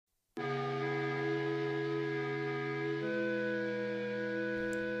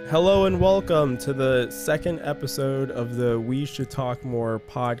Hello and welcome to the second episode of the We Should Talk More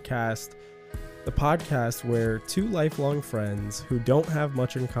podcast, the podcast where two lifelong friends who don't have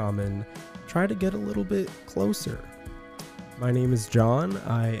much in common try to get a little bit closer. My name is John.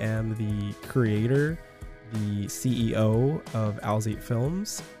 I am the creator, the CEO of Owl's8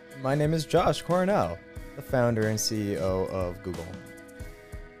 Films. My name is Josh Cornell, the founder and CEO of Google.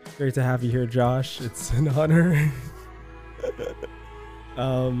 Great to have you here, Josh. It's an honor.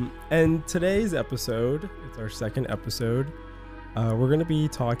 And today's episode, it's our second episode, we're going to be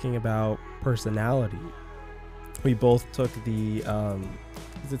talking about personality. We both took the,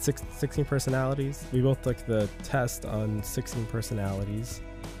 is it 16 personalities? We both took the test on 16 personalities,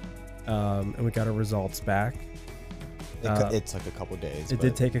 and we got our results back. It took a couple days. It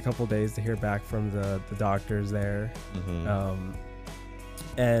did take a couple days to hear back from the doctors there. Mm-hmm.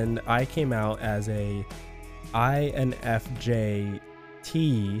 And I came out as a INFJ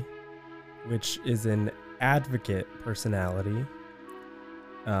T, which is an advocate personality.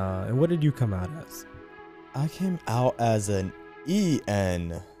 And what did you come out as? I came out as an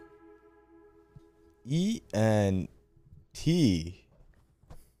ENT.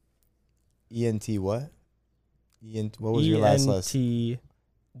 ENT what? What was your last list? ENTJ.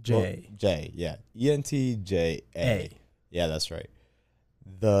 J, yeah. ENTJA. Yeah, that's right.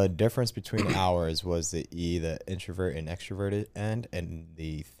 The difference between ours was the E, the introvert and extroverted end, and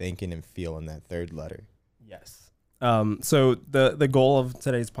the thinking and feeling that third letter. Yes. So the goal of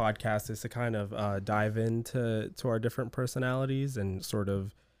today's podcast is to kind of dive into our different personalities and sort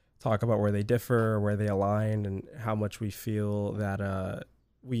of talk about where they differ, where they align, and how much we feel that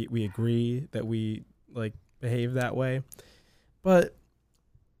we agree that we like behave that way. But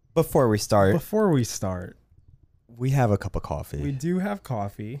Before we start, we have a cup of coffee. we do have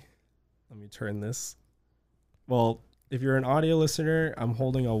coffee. Let me turn this. Well, if you're an audio listener, I'm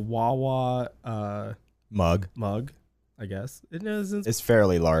holding a Wawa Mug. mug, I guess. It isn't. It's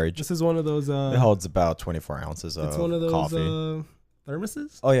fairly large. This is one of those. It holds about 24 ounces of It's one of those coffee.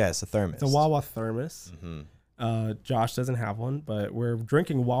 Thermoses. Oh, yeah, it's a thermos. It's a Wawa thermos. Mm-hmm. Josh doesn't have one, but we're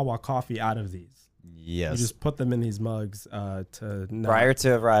drinking Wawa coffee out of these. Yes. We just put them in these mugs to not. Prior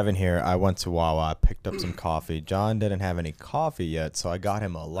to arriving here, I went to Wawa. I picked up some coffee. John didn't have any coffee yet, so I got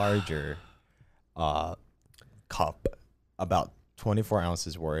him a larger cup, about 24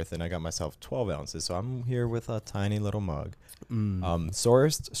 ounces worth, and I got myself 12 ounces. So I'm here with a tiny little mug.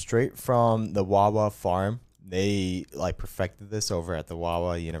 Sourced straight from the Wawa farm. They perfected this over at the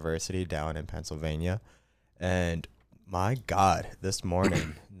Wawa University down in Pennsylvania. And my God, this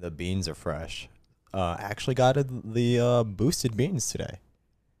morning, the beans are fresh. Actually got the boosted beans today.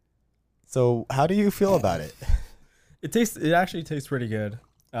 So how do you feel about it? It actually tastes pretty good.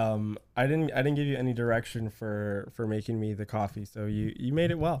 I didn't give you any direction for making me the coffee, so you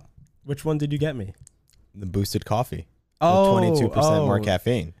made it well. Which one did you get me? The boosted coffee. Oh, 22% more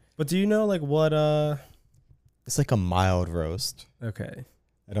caffeine. But do you know what It's like a mild roast. okay.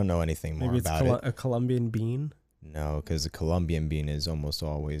 I don't know anything more Maybe it's about it. a Colombian bean? No, because the Colombian bean is almost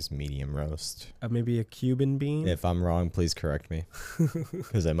always medium roast. Maybe a Cuban bean? If I'm wrong, please correct me,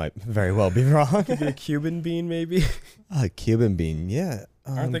 because I might very well be wrong. Maybe a Cuban bean, maybe? A Cuban bean, yeah.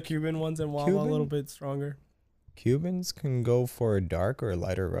 Aren't the Cuban ones in Wawa a little bit stronger? Cubans can go for dark or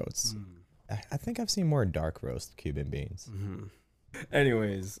lighter roasts. I think I've seen more dark roast Cuban beans. Mm-hmm.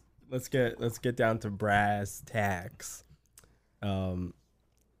 Anyways, let's get down to brass tacks.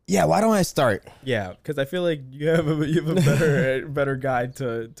 Yeah, why don't I start? Yeah, because I feel like you have a better guide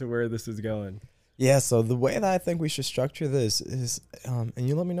to where this is going. Yeah, so the way that I think we should structure this is, and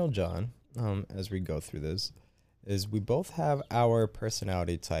you let me know, John, as we go through this, is we both have our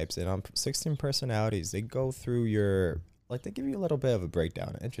personality types, and on 16 personalities, they go through they give you a little bit of a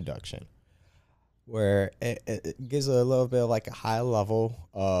breakdown, an introduction, where it gives a little bit of a high level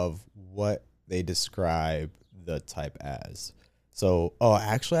of what they describe the type as. So,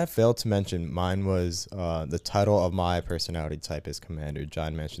 actually, I failed to mention mine was the title of my personality type is Commander.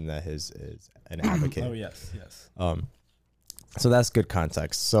 John mentioned that his is an advocate. Oh, yes. So that's good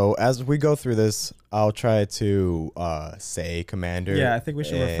context. So as we go through this, I'll try to say Commander. Yeah, I think we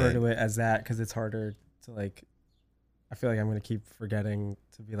should refer to it as that because it's harder to I feel like I'm going to keep forgetting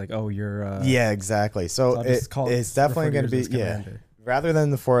to be like, oh, you're... yeah, exactly. So it's definitely going to be, rather than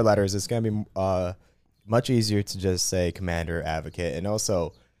the 4 letters, it's going to be... much easier to just say Commander, Advocate. And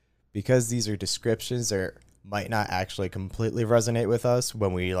also, because these are descriptions that might not actually completely resonate with us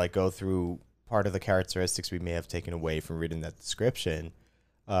when we go through part of the characteristics we may have taken away from reading that description,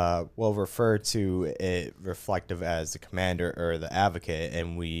 we'll refer to it reflective as the Commander or the Advocate,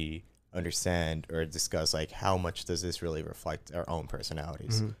 and we understand or discuss like how much does this really reflect our own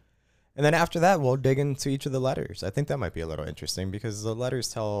personalities. Mhm. And then after that, we'll dig into each of the letters. I think that might be a little interesting because the letters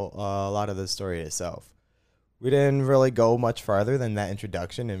tell a lot of the story itself. We didn't really go much farther than that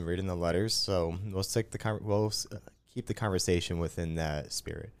introduction and reading the letters, so we'll keep the conversation within that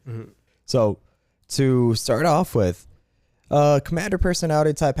spirit. Mhm. So, to start off with, commander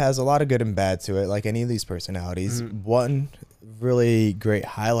personality type has a lot of good and bad to it, like any of these personalities. Mhm. One really great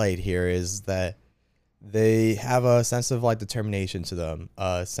highlight here is that they have a sense of like determination to them,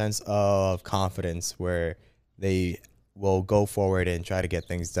 a sense of confidence where they will go forward and try to get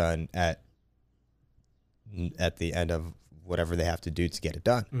things done at the end of whatever they have to do to get it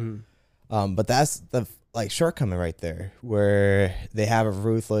done. Mhm. But that's the like shortcoming right there, where they have a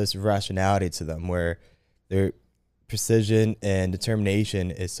ruthless rationality to them, where their precision and determination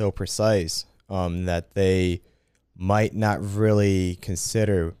is so precise that they might not really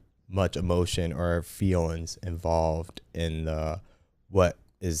consider much emotion or feelings involved in what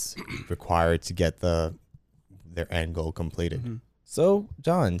is required to get their end goal completed. Mhm. So,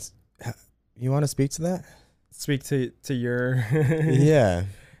 John, you want to speak to that? Speak to your Yeah.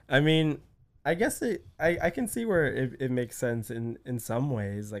 I mean, I guess I can see where it makes sense in some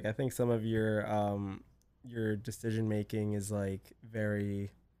ways. Like I think some of your decision making is like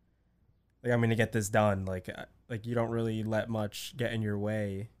very like I'm gonna get this done. Like you don't really let much get in your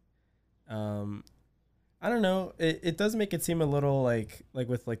way. I don't know. It does make it seem a little like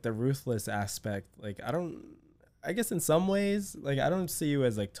with like the ruthless aspect. Like I guess in some ways, like I don't see you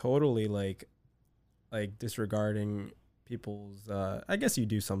as like totally like disregarding people's I guess you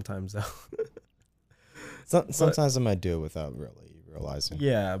do sometimes though. Sometimes I might do it without really realizing.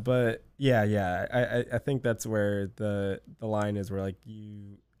 Yeah, but yeah. I think that's where the line is where like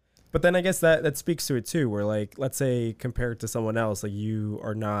you but then I guess that speaks to it too, where like let's say compared to someone else, like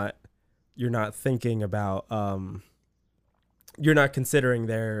you're not thinking about you're not considering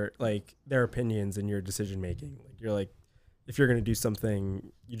their opinions in your decision making. Like you're like if you're gonna do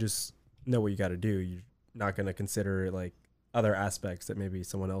something, you just know what you gotta do. You're not gonna consider like other aspects that maybe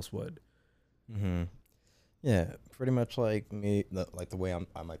someone else would. Mm-hmm. Yeah, pretty much like me, like the way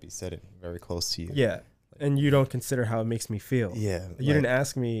I might be sitting very close to you. Yeah. And you don't consider how it makes me feel. Yeah. You didn't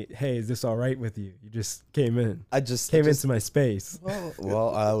ask me, hey, is this all right with you? You just came in. I just Came into my space.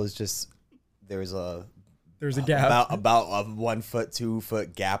 Well, I was just there's a gap. about a 1 foot, 2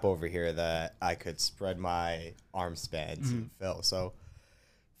 foot gap over here that I could spread my arm spans and fill. So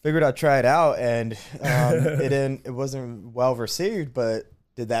figured I'd try it out, and it wasn't well received, but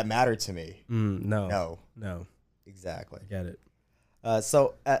did that matter to me? No. Exactly. I get it.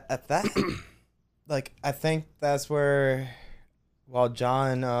 So at that, like, I think that's where, while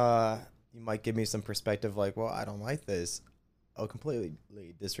John, you might give me some perspective, like, well, I don't like this, I'll completely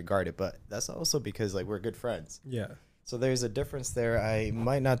disregard it. But that's also because, like, we're good friends. Yeah. So there's a difference there. I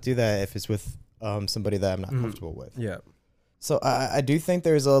might not do that if it's with somebody that I'm not comfortable with. Yeah. So I do think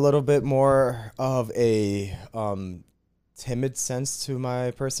there's a little bit more of a timid sense to my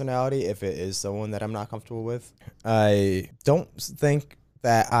personality if it is someone that I'm not comfortable with. I don't think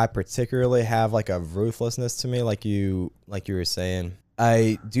that I particularly have like a ruthlessness to me, like you were saying.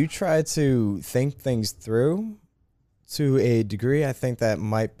 I do try to think things through to a degree. I think that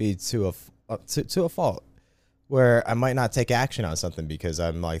might be to a fault, where I might not take action on something because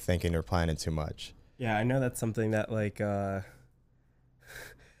I'm like thinking or planning too much. Yeah, I know that's something that like I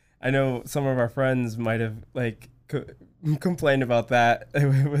know some of our friends might have like complained about that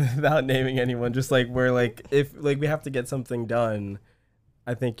without naming anyone. Just like where like if like we have to get something done,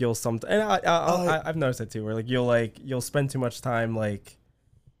 I think you'll and I've noticed that too. Where like you'll spend too much time like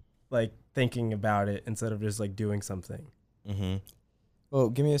thinking about it instead of just like doing something. Mm-hmm. Well,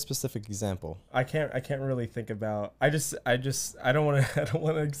 give me a specific example. I can't really think about. I don't want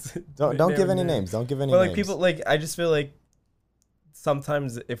to. Don't give any names. Don't give any. But like names. people like I just feel like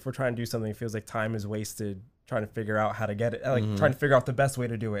sometimes if we're trying to do something, it feels like time is wasted trying to figure out how to get it, like trying to figure out the best way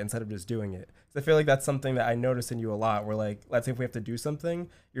to do it instead of just doing it. So I feel like that's something that I notice in you a lot. Where like, let's say if we have to do something,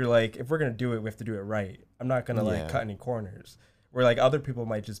 you're like, if we're gonna do it, we have to do it right. I'm not gonna like cut any corners. Where like other people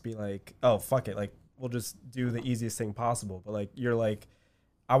might just be like, oh fuck it, like we'll just do the easiest thing possible. But like you're like,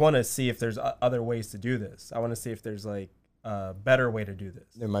 I want to see if there's other ways to do this. I want to see if there's like a better way to do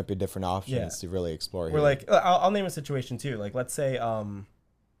this. There might be different options to really explore. We're like, I'll name a situation too. Like let's say,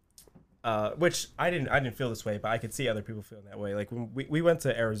 which I didn't feel this way, but I could see other people feeling that way. Like when we went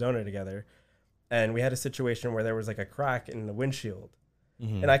to Arizona together, and we had a situation where there was like a crack in the windshield,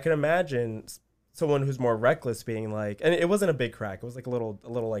 and I can imagine someone who's more reckless being like, and it wasn't a big crack, it was like a little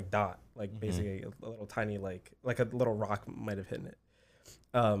like dot, like basically a little tiny like a little rock might have hit it,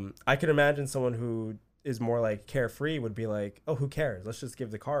 I could imagine someone who is more like carefree would be like, oh, who cares? Let's just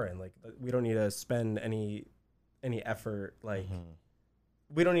give the car in. Like, we don't need to spend any effort. Like,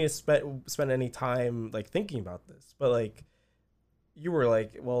 we don't need to spend any time like thinking about this. But like, you were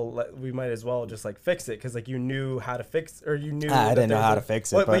like, well, we might as well just like fix it because like you knew how to fix, or you knew I didn't know how to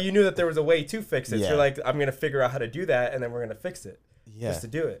fix it, but you knew that there was a way to fix it. Yeah. So you're like, I'm gonna figure out how to do that, and then we're gonna fix it. Just to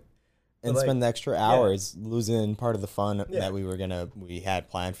do it. And But, spend the extra hours losing part of the fun Yeah. that we had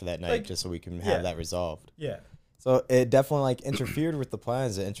planned for that night, Like, just so we can yeah. have that resolved. Yeah. So it definitely like interfered with the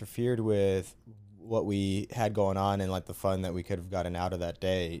plans. It interfered with what we had going on and like the fun that we could have gotten out of that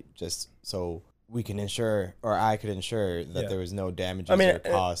day, just so we can ensure, or I could ensure that Yeah. there was no damages I mean, or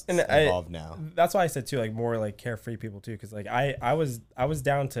costs and involved now. That's why I said too, like more like carefree people too, because like I was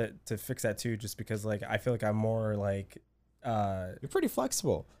down to fix that too, just because like I feel like I'm more like You're pretty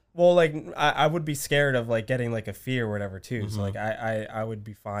flexible. well, like I would be scared of like getting like a fee or whatever too. So like I would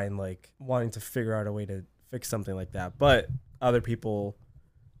be fine like wanting to figure out a way to fix something like that. But other people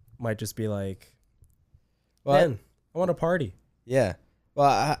might just be like, Well, man, I want to party. yeah.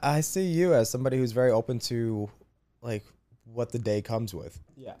 Well, I see you as somebody who's very open to like what the day comes with.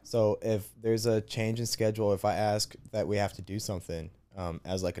 Yeah. So if there's a change in schedule, if I ask that we have to do something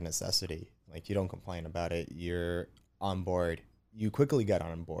as like a necessity, like you don't complain about it, you're on board. You quickly get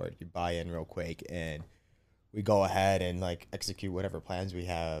on board. You buy in real quick, and we go ahead and like execute whatever plans we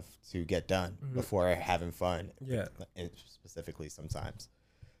have to get done before having fun. Yeah. And specifically sometimes.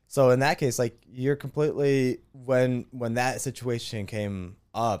 So in that case, like you're completely when that situation came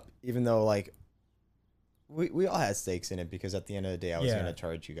up, even though like we all had stakes in it, because at the end of the day, I was Yeah. gonna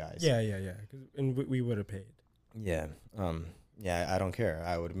charge you guys. Yeah. And we would have paid. Yeah. Yeah. I don't care.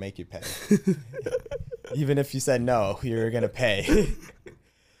 I would make you pay, even if you said no. You're gonna pay.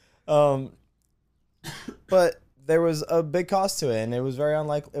 But there was a big cost to it, and it was very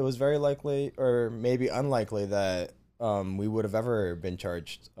unlikely. It was very likely, or maybe unlikely, that we would have ever been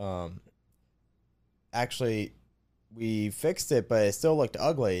charged. Actually, we fixed it, but it still looked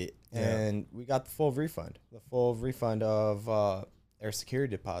ugly, and we got the full refund of their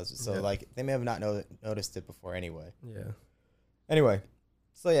security deposit. So like they may have not noticed it before anyway. Yeah. Anyway,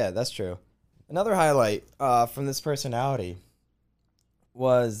 so yeah, that's true. Another highlight from this personality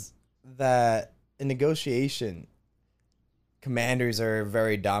was that in negotiation, commanders are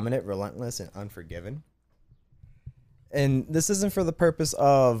very dominant, relentless, and unforgiving. And this isn't for the purpose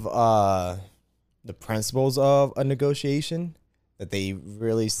of the principles of a negotiation, that they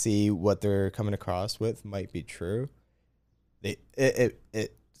really see what they're coming across with might be true.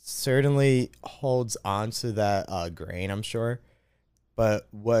 It certainly holds on to that grain, I'm sure. But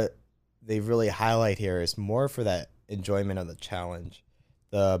what they really highlight here is more for that enjoyment of the challenge,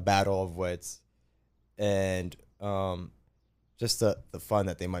 the battle of wits, and just the fun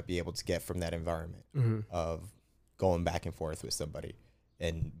that they might be able to get from that environment of going back and forth with somebody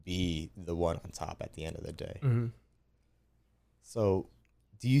and be the one on top at the end of the day. So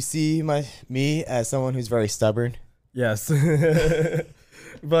do you see me as someone who's very stubborn? Yes.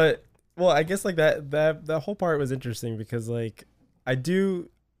 But well, I guess like that whole part was interesting because like I do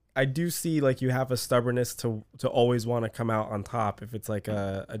see like you have a stubbornness to always want to come out on top if it's like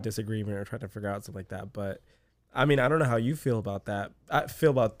a disagreement or trying to figure out something like that. But I mean, I don't know how you feel about that. I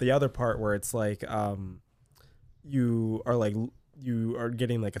feel about the other part where it's like you are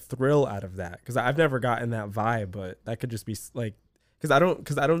getting like a thrill out of that, because I've never gotten that vibe, but that could just be like because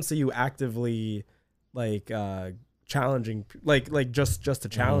I don't see you actively like challenging like just to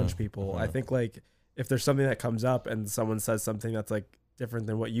challenge people. I think like if there's something that comes up and someone says something that's like different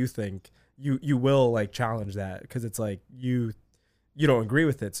than what you think, you will like challenge that, because it's like you don't agree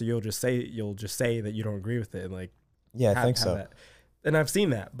with it, so you'll just say that you don't agree with it, and like I think so. that. And I've seen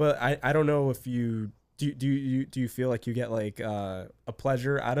that, but I don't know if you do you feel like you get like a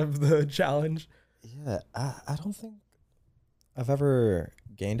pleasure out of the challenge? Yeah, I don't think I've ever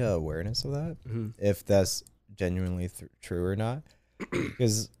gained a awareness of that, if that's genuinely true or not.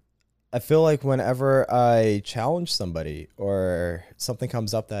 Because I feel like whenever I challenge somebody or something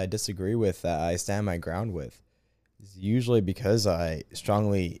comes up that I disagree with, that I stand my ground with, is usually because I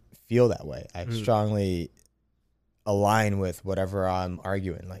strongly feel that way. I strongly align with whatever I'm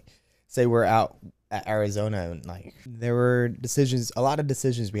arguing. Like, say we're out at Arizona, and like there were a lot of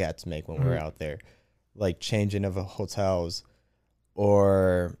decisions we had to make when we were out there, like changing of hotels,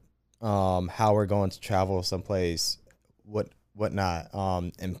 or how we're going to travel someplace, whatnot,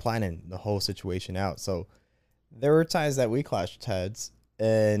 and planning the whole situation out. So there were times that we clashed heads,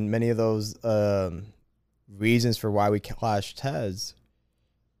 and many of those reasons for why we clashed heads,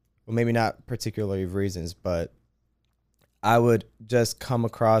 well, maybe not particularly reasons, but I would just come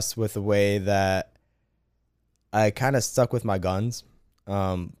across with a way that I kind of stuck with my guns.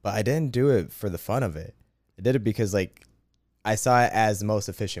 But I didn't do it for the fun of it. I did it because like I saw it as the most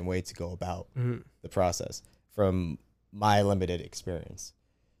efficient way to go about the process from my limited experience.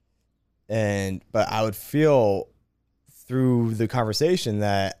 But I would feel through the conversation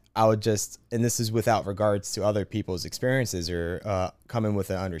that I would just, and this is without regards to other people's experiences or coming with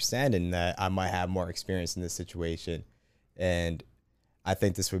an understanding that I might have more experience in this situation. And I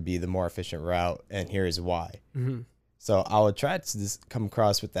think this would be the more efficient route. And here's why. So I would try to just come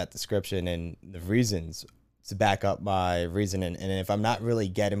across with that description and the reasons to back up my reasoning. And if I'm not really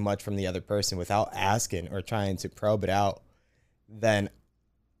getting much from the other person without asking or trying to probe it out, then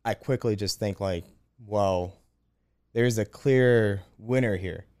I quickly just think like, well, there's a clear winner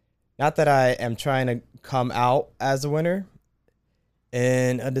here. Not that I am trying to come out as a winner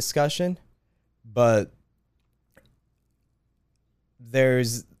in a discussion, but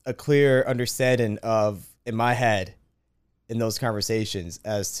there's a clear understanding of, in my head, in those conversations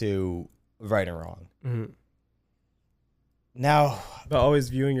as to right and wrong. Now, but always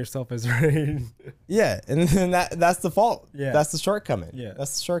viewing yourself as right. Yeah, and that's the fault. Yeah, that's the shortcoming. Yeah,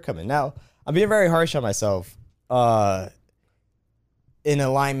 that's the shortcoming. Now, I'm being very harsh on myself, in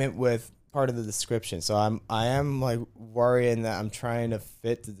alignment with part of the description. So I am like worrying that I'm trying to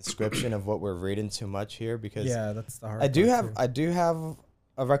fit the description of what we're reading too much here, because that's the hard. I do have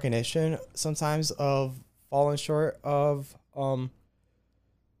a recognition sometimes of falling short of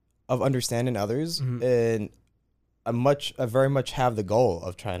understanding others, and I very much have the goal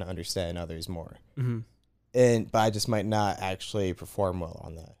of trying to understand others more. But I just might not actually perform well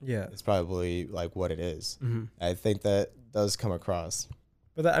on that. Yeah, it's probably like what it is. I think that does come across.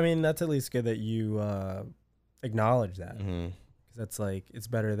 But I mean, that's at least good that you acknowledge that, because that's like, it's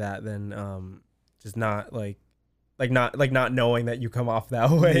better that than just not not knowing that you come off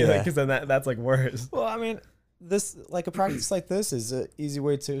that way. Because then that's like worse. Well, I mean, this like a practice like this is an easy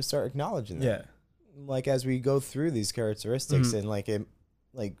way to start acknowledging that. Yeah. Like as we go through these characteristics and like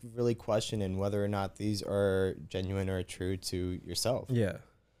really questioning whether or not these are genuine or true to yourself. Yeah.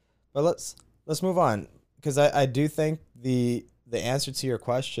 But let's move on, because I do think the answer to your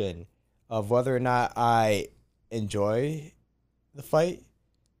question of whether or not I enjoy the fight,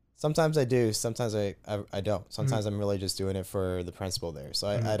 sometimes I do, sometimes I don't. Sometimes I'm really just doing it for the principle there. So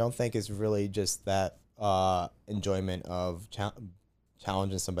I don't think it's really just that enjoyment of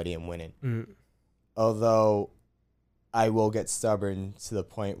challenging somebody and winning. Although I will get stubborn to the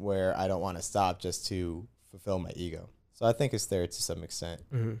point where I don't want to stop just to fulfill my ego. So I think it's there to some extent.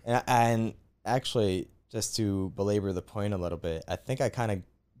 And actually, just to belabor the point a little bit, I think I kind of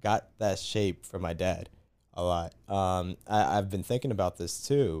got that shape from my dad a lot. I've been thinking about this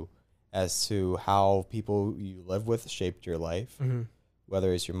too, as to how people you live with shaped your life,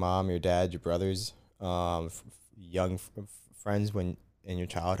 whether it's your mom, your dad, your brothers, young friends when in your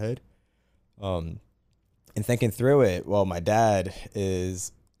childhood. And thinking through it, well, my dad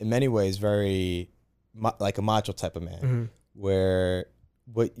is in many ways very like a macho type of man, where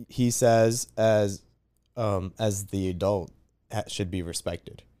what he says as the adult should be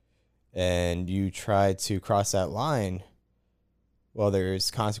respected, and you try to cross that line, well,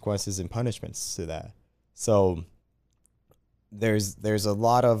 there's consequences and punishments to that. So there's a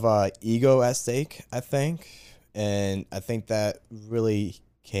lot of ego at stake, I think, and I think that really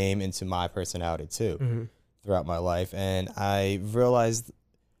came into my personality too throughout my life. And I realized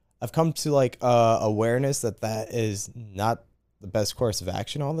I've come to like awareness that is not the best course of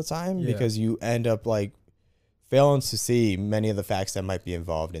action all the time, because you end up like failing to see many of the facts that might be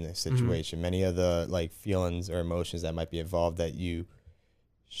involved in this situation, many of the like feelings or emotions that might be involved that you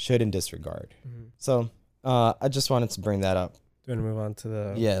shouldn't disregard. So I just wanted to bring that up. Do you want to move on to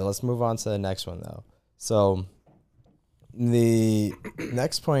the... Yeah, let's move on to the next one though. So the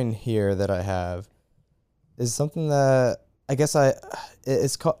next point here that I have is something that I guess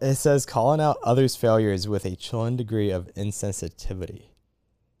it says calling out others' failures with a chilling degree of insensitivity.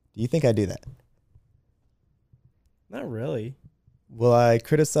 Do you think I do that? Not really. Will I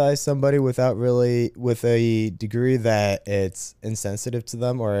criticize somebody with a degree that it's insensitive to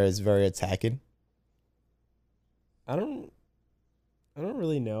them or is very attacking? I don't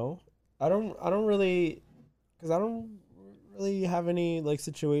really know. I don't really have any like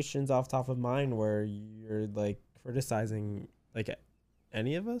situations off top of mind where you're like criticizing like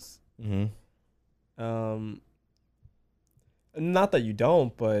any of us. Not that you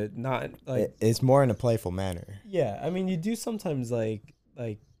don't, but not like it's more in a playful manner. Yeah, I mean, you do sometimes like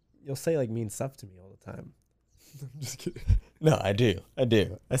you'll say like mean stuff to me all the time. Just kidding. No, I do.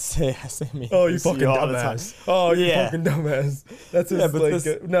 I say me. Oh, you see fucking all the time. dumbass. Oh, you Yeah. fucking dumbass. That's just Yeah, but like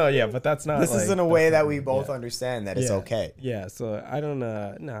this- no, yeah, but that's not. This like, is in a that's way not that we right. both Yeah. understand that it's Yeah. okay. Yeah, so I don't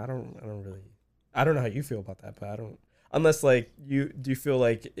no, I don't really I don't know how you feel about that, but I don't unless like do you feel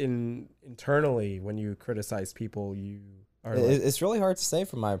like internally when you criticize people you are like, It's really hard to say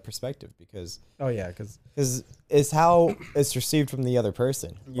from my perspective because oh yeah, cuz it's how it's received from the other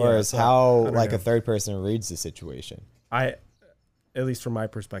person, Yeah, or it's so how I don't like know. a third person reads the situation. at least from my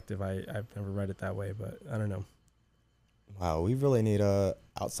perspective, I've never read it that way, but I don't know. Wow, we really need a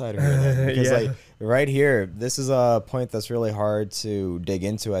outsider here then, because Yeah. like right here, this is a point that's really hard to dig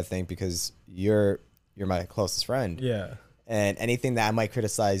into. I think because you're my closest friend, Yeah. and anything that I might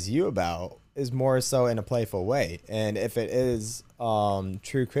criticize you about is more so in a playful way. And if it is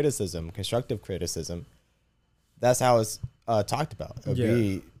true criticism, constructive criticism, that's how it's talked about. It would Yeah.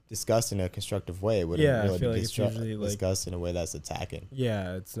 be discussed in a constructive way. It wouldn't Yeah, I really feel be like it's usually, like- discussed in a way that's attacking.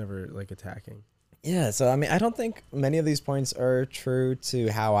 Yeah, it's never like attacking. Yeah, so I mean, I don't think many of these points are true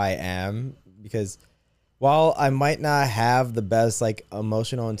to how I am, because while I might not have the best like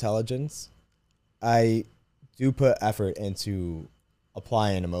emotional intelligence, I do put effort into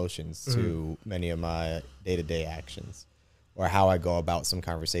applying emotions to many of my day-to-day actions or how I go about some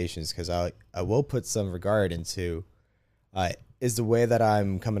conversations, because I will put some regard into is the way that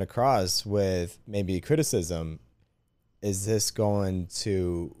I'm coming across with maybe criticism, is this going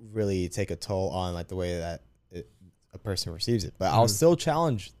to really take a toll on like the way that a person receives it? But I'll still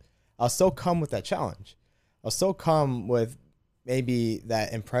come with that challenge. I'll still come with maybe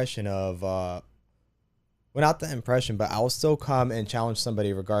that impression of, well, not the impression, but I'll still come and challenge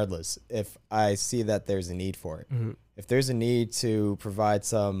somebody regardless if I see that there's a need for it. If there's a need to provide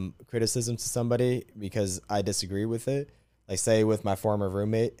some criticism to somebody because I disagree with it, like say with my former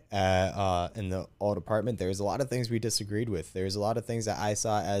roommate in the old apartment, there's a lot of things we disagreed with. There's a lot of things that I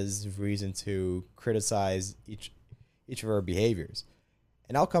saw as reason to criticize each of our behaviors.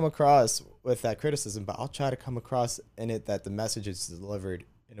 And I'll come across with that criticism, but I'll try to come across in it that the message is delivered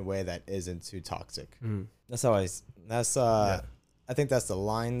in a way that isn't too toxic. That's how I think that's the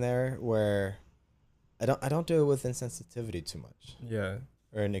line there where I don't do it with insensitivity too much, Yeah.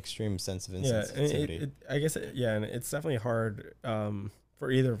 or an extreme sense of Yeah, insensitivity. and I guess and it's definitely hard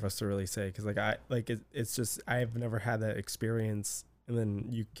for either of us to really say, because it's just I've never had that experience, and then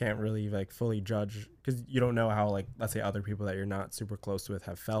you can't really like fully judge because you don't know how, like, let's say other people that you're not super close with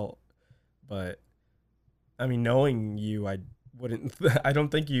have felt. But I mean, knowing you, I wouldn't I don't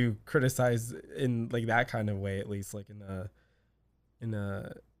think you criticize in like that kind of way, at least like in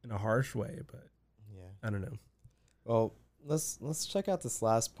a harsh way, but Yeah. I don't know. Well, let's check out this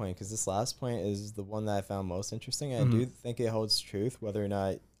last point, because this last point is the one that I found most interesting. I do think it holds truth, whether or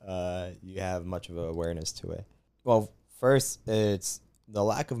not you have much of an awareness to it. Well, first, it's the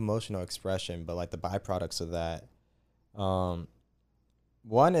lack of emotional expression, but like the byproducts of that.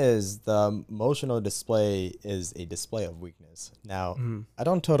 One is the emotional display is a display of weakness. Now, I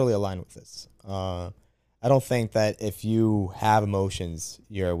don't totally align with this. I don't think that if you have emotions,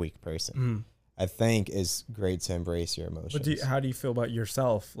 you're a weak person. I think it's great to embrace your emotions. But how do you feel about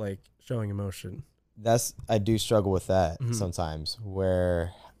yourself, like showing emotion? I do struggle with that sometimes,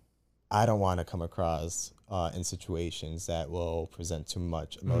 where I don't want to come across in situations that will present too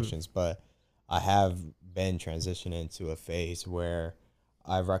much emotions, but I have been transitioning into a phase where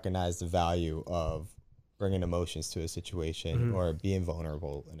I've recognized the value of bringing emotions to a situation or being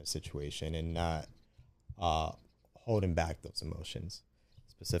vulnerable in a situation, and not holding back those emotions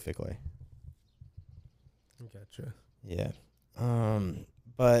specifically. Gotcha. Yeah.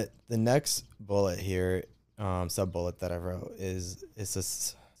 But the next bullet here, sub bullet that I wrote is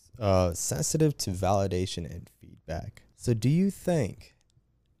sensitive to validation and feedback. So do you think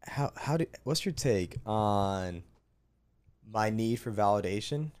what's your take on my need for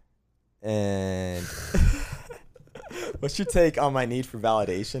validation, and what's your take on my need for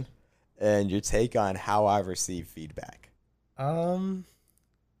validation and your take on how I receive feedback?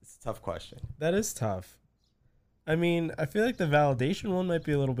 It's a tough question. That is tough. I mean, I feel like the validation one might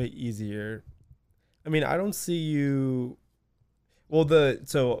be a little bit easier. I mean, I don't see you. Well, the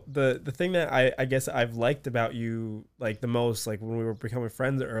thing that I guess I've liked about you like the most, like when we were becoming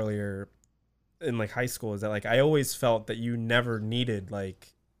friends earlier in like high school, is that like I always felt that you never needed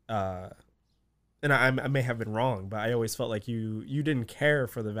like and I may have been wrong, but I always felt like you didn't care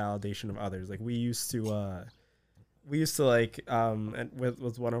for the validation of others. Like we used to like and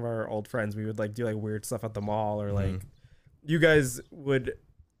with one of our old friends, we would like do like weird stuff at the mall, or like you guys would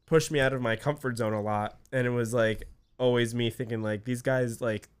push me out of my comfort zone a lot, and it was like always me thinking like these guys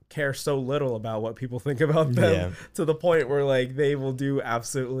like care so little about what people think about them to the point where like they will do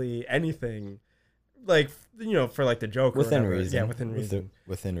absolutely anything, like, you know, for like the joke within or whatever. reason. Yeah, within reason.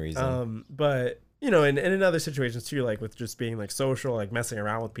 Within reason. But you know, in other situations too, like with just being like social, like messing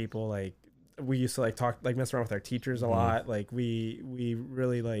around with people, like we used to like talk, like mess around with our teachers a lot. Like we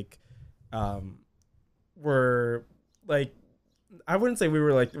really like, were like, I wouldn't say we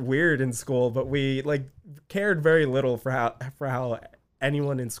were like weird in school, but we like cared very little for how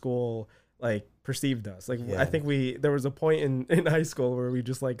anyone in school like perceived us. Like I think there was a point in high school where we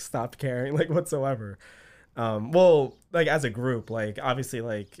just like stopped caring like whatsoever. Well, like as a group, like obviously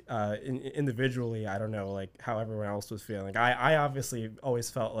like individually, I don't know like how everyone else was feeling. I obviously always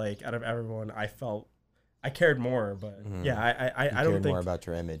felt like out of everyone, I cared more, but yeah, I don't think more about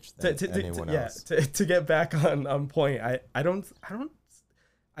your image than anyone else. Yeah, to get back on point, I've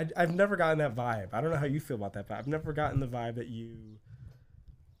never gotten that vibe. I don't know how you feel about that vibe. I've never gotten the vibe that you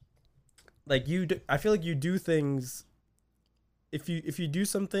like I feel like you do things. If you do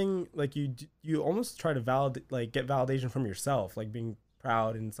something, like you almost try to get validation from yourself, like being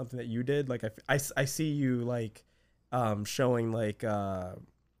proud in something that you did. Like I see you like showing like I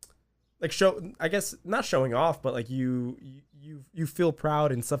guess not showing off, but like you feel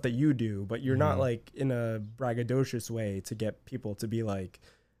proud in stuff that you do, but you're not like in a braggadocious way to get people to be like,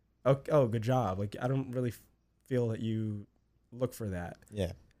 oh good job. Like I don't really feel that you look for that.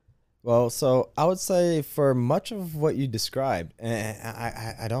 Yeah. Well, so I would say for much of what you described, and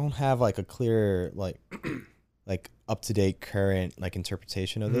I don't have like a clear like up to date current like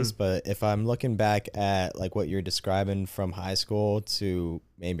interpretation of this, but if I'm looking back at like what you're describing from high school to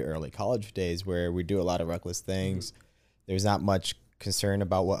maybe early college days where we do a lot of reckless things, there's not much concern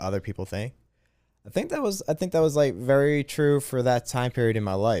about what other people think. I think that was like very true for that time period in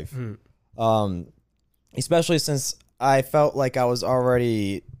my life. Especially since I felt like I was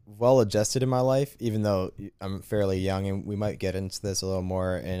already well adjusted in my life, even though I'm fairly young, and we might get into this a little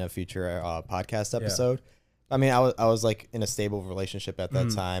more in a future podcast episode. I mean, I was like in a stable relationship at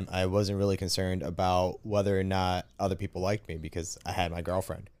that time. I wasn't really concerned about whether or not other people liked me because I had my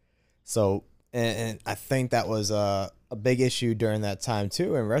girlfriend. So, and I think that was a big issue during that time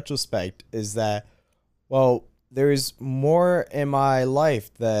too. In retrospect, is that, well, there's more in my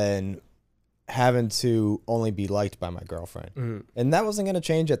life than having to only be liked by my girlfriend, and that wasn't going to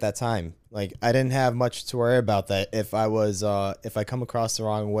change at that time. Like I didn't have much to worry about that. If I come across the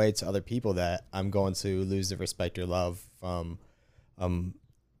wrong way to other people, that I'm going to lose the respect or love from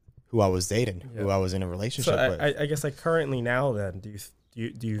who I was dating, who I was in a relationship with. I guess like currently now, then do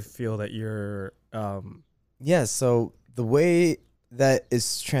you feel that you're so the way that is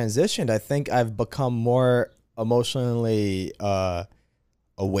transitioned, I think I've become more emotionally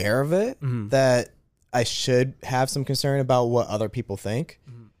aware of it, that I should have some concern about what other people think,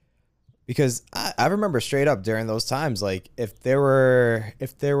 because I remember straight up during those times, like if there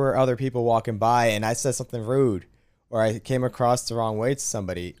were other people walking by and I said something rude, or I came across the wrong way to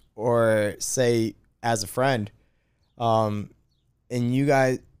somebody, or say as a friend, and you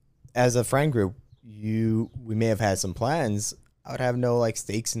guys as a friend group, we may have had some plans, I would have no like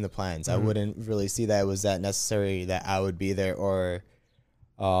stakes in the plans. I wouldn't really see that it was that necessary that I would be there, or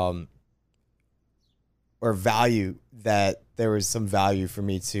value that there was some value for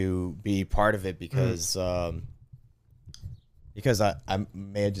me to be part of it, because I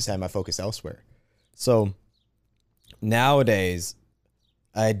may have just had my focus elsewhere. So nowadays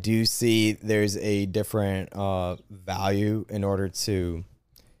I do see there's a different value in order to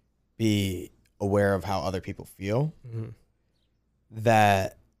be aware of how other people feel,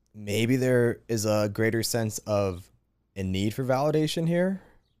 that maybe there is a greater sense of a need for validation here,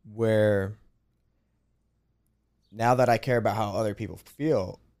 where now that I care about how other people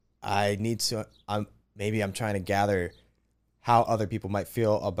feel, I need to, I'm trying to gather how other people might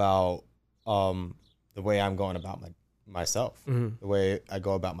feel about the way I'm going about myself, the way I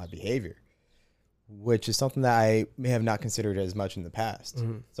go about my behavior, which is something that I may have not considered as much in the past.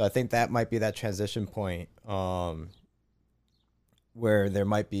 So I think that might be that transition point where there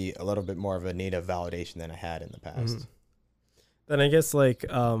might be a little bit more of a need of validation than I had in the past. Then I guess like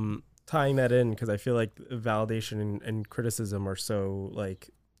tying that in, because I feel like validation and criticism are so like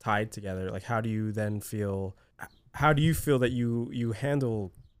tied together. Like how do you feel that you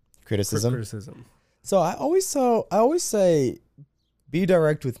handle criticism? So I always say be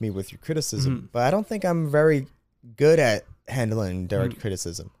direct with me with your criticism, but I don't think I'm very good at handling direct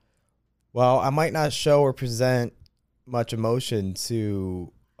criticism. Well, I might not show or present much emotion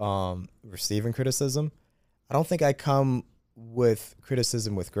to receiving criticism. I don't think I come with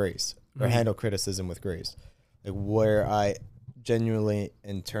criticism with grace, or handle criticism with grace, like where I genuinely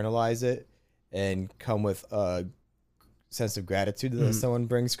internalize it and come with a sense of gratitude that someone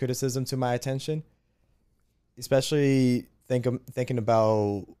brings criticism to my attention. Especially thinking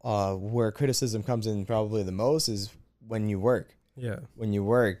about where criticism comes in probably the most is when you work. Yeah. When you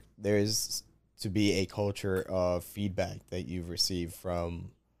work, there's to be a culture of feedback that you've received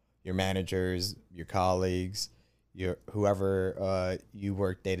from your managers, your colleagues, your whoever you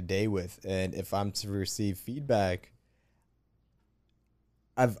work day to day with. And if I'm to receive feedback,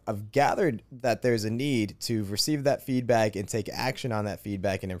 I've gathered that there's a need to receive that feedback and take action on that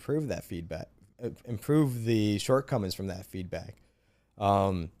feedback and improve that feedback, improve the shortcomings from that feedback.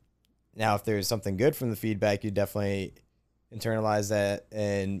 Now, if there's something good from the feedback, you definitely internalize that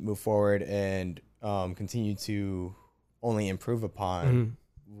and move forward and continue to only improve upon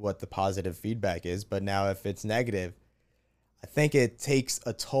what the positive feedback is. But now if it's negative, I think it takes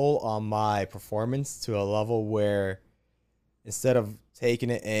a toll on my performance to a level where instead of taking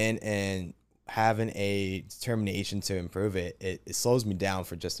it in and having a determination to improve it, it slows me down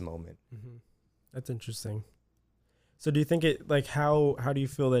for just a moment. That's interesting. So do you think it, like, how do you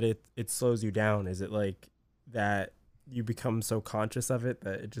feel that it slows you down? Is it like that you become so conscious of it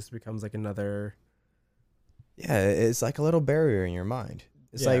that it just becomes like another... Yeah, it's like a little barrier in your mind.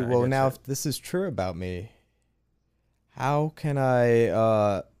 It's like, well, now if this is true about me, how can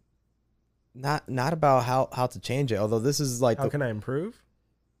I not about how to change it, although this is like how can I improve?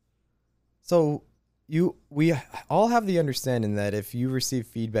 So we all have the understanding that if you receive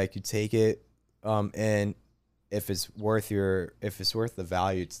feedback, you take it and if it's worth the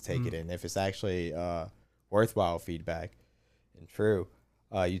value to take it in, if it's actually worthwhile feedback and true,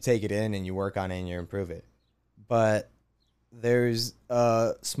 you take it in and you work on it and you improve it. But there's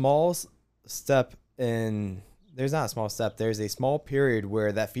a small step in, there's not a small step, there's a small period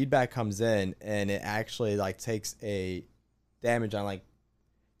where that feedback comes in and it actually like takes a damage on like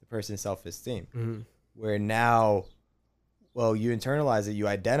the person's self-esteem, where now, well, you internalize it, you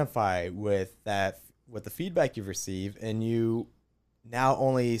identify with that, with the feedback you've received, and you now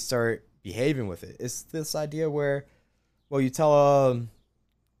only start behaving with it. It's this idea where, well, you tell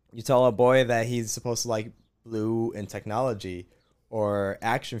a boy that he's supposed to like blue and technology or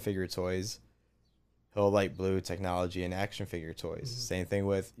action figure toys, he'll like blue, technology, and action figure toys. Same thing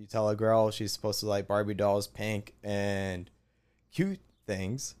with, you tell a girl she's supposed to like Barbie dolls, pink, and cute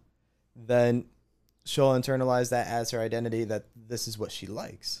things, then she'll internalize that as her identity, that this is what she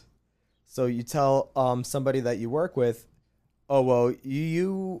likes. So you tell somebody that you work with, oh, well,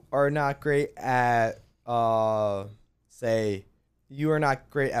 you are not great at, say, you are not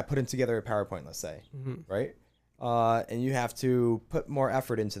great at putting together a PowerPoint, let's say, right? And you have to put more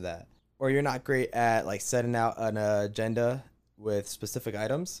effort into that. Or you're not great at like setting out an agenda with specific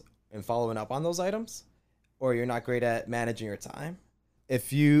items and following up on those items. Or you're not great at managing your time.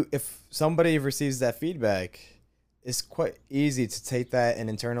 If somebody receives that feedback, it's quite easy to take that and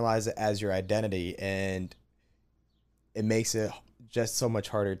internalize it as your identity, and it makes it just so much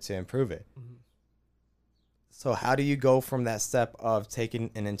harder to improve it. So how do you go from that step of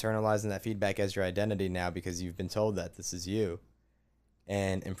taking and internalizing that feedback as your identity now because you've been told that this is you,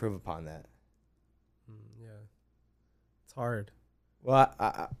 and improve upon that? Yeah, it's hard. Well,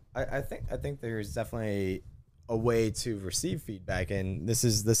 I think there's definitely a way to receive feedback, and this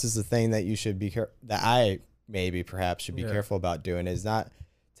is the thing that you should be that I maybe perhaps should be careful about doing, is not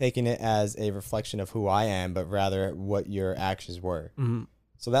taking it as a reflection of who I am, but rather what your actions were.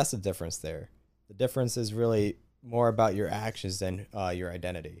 So that's the difference there. The difference is really more about your actions than your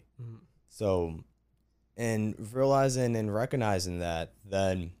identity. So in realizing and recognizing that,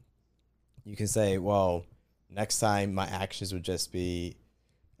 then you can say, well, next time my actions would just be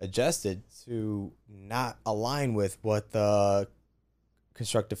adjusted to not align with what the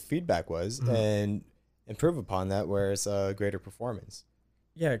constructive feedback was, and improve upon that where it's a greater performance.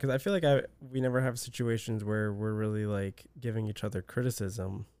 Yeah, because I feel like we never have situations where we're really like giving each other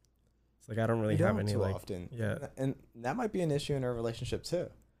criticism. It's like I don't really have any, too like, often. Yeah, and that might be an issue in our relationship too,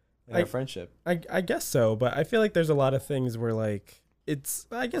 in our friendship. I guess so, but I feel like there's a lot of things where like it's,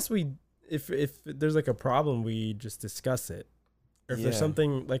 I guess if there's like a problem, we just discuss it, or if there's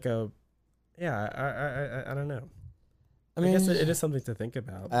something like I don't know. I mean, I guess it is something to think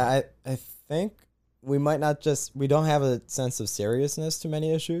about. I think we don't have a sense of seriousness to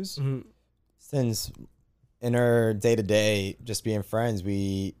many issues, since in our day-to-day just being friends,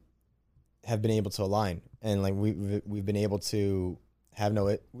 we have been able to align, and like we've been able to have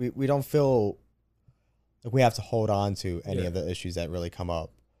we don't feel like we have to hold on to any of the issues that really come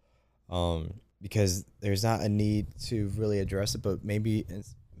up, because there's not a need to really address it. But maybe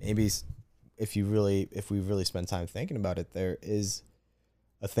if we really spend time thinking about it, there is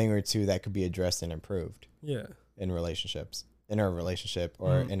a thing or two that could be addressed and improved. Yeah. In our relationship,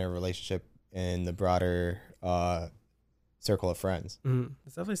 or in a relationship in the broader circle of friends.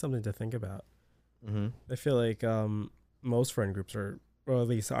 It's definitely something to think about. I feel like most friend groups are, or at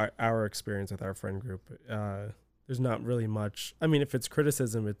least our experience with our friend group, there's not really much. I mean, if it's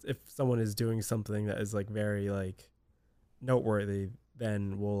criticism, if someone is doing something that is like very like noteworthy,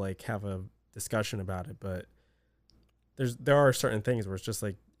 then we'll like have a discussion about it. But there are certain things where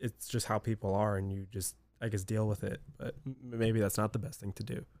it's just how people are, and you just, I guess, deal with it. But maybe that's not the best thing to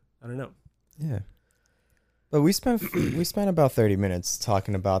do. I don't know. Yeah. But we spent about 30 minutes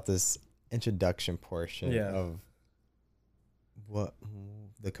talking about this introduction portion of what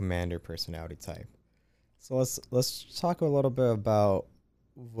the commander personality type. So let's talk a little bit about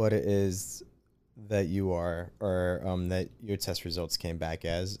what it is that you are, or that your test results came back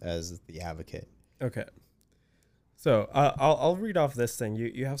as the advocate. Okay. So I'll read off this thing.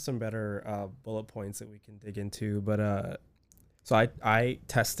 You have some better bullet points that we can dig into, but so I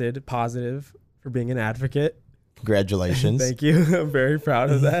tested positive for being an advocate. Congratulations. Thank you. I'm very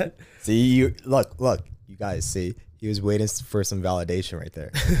proud of that. See, you look, you guys see, he was waiting for some validation right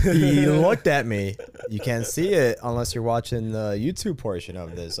there. He looked at me. You can't see it unless you're watching the YouTube portion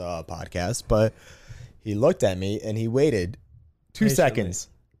of this podcast, but he looked at me and he waited 2 seconds.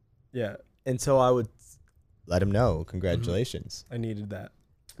 Yeah. Until I would let him know. Congratulations. I needed that.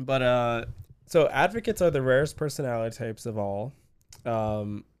 But so advocates are the rarest personality types of all,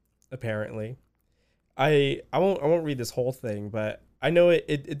 apparently. I won't read this whole thing, but I know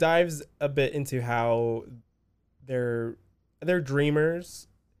it dives a bit into how they're dreamers,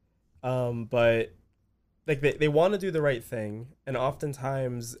 but like they want to do the right thing, and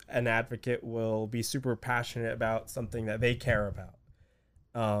oftentimes an advocate will be super passionate about something that they care about,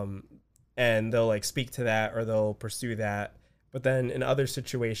 and they'll like speak to that, or they'll pursue that. But then in other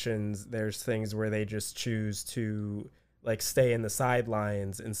situations, there's things where they just choose to like stay in the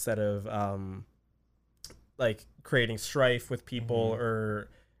sidelines instead of like creating strife with people, or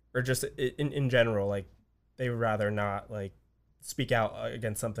just in general, like they would rather not like speak out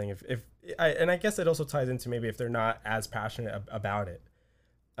against something if and I guess it also ties into maybe if they're not as passionate about it.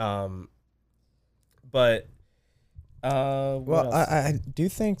 But well, I do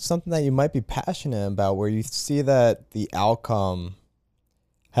think something that you might be passionate about, where you see that the outcome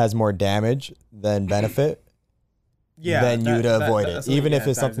has more damage than benefit, then you'd avoid it, even if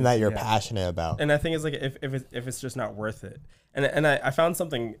it's something that you're passionate about. And I think it's like if it's just not worth it. And I found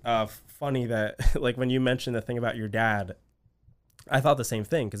something funny that like when you mentioned the thing about your dad, I thought the same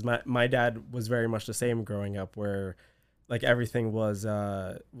thing, because my dad was very much the same growing up, where like everything was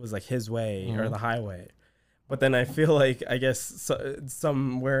like his way or the highway. But then I feel like, I guess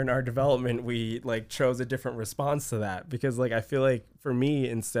somewhere in our development, we like chose a different response to that, because like I feel like for me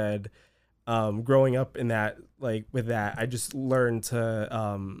instead, growing up in that, like with that, I just learned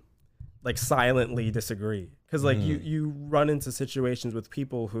to like silently disagree, because like you run into situations with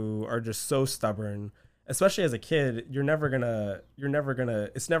people who are just so stubborn, especially as a kid. It's never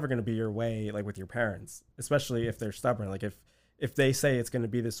gonna be your way, like with your parents, especially if they're stubborn. Like if they say it's going to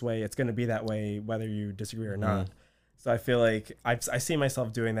be this way, it's going to be that way, whether you disagree or not. So I feel like I see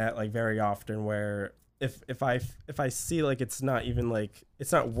myself doing that like very often, where if I see like it's not even like,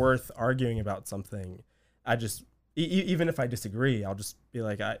 it's not worth arguing about something, I just, even if I disagree, I'll just be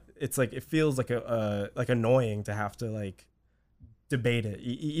like, it's like, it feels like like annoying to have to like debate it,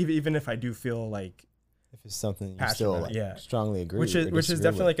 even if I do feel like, if it's something you still like, strongly agree, which is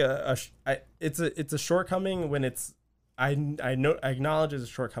definitely like it's a shortcoming when it's, I acknowledge it's a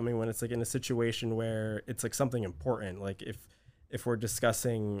shortcoming when it's like in a situation where it's like something important, like if we're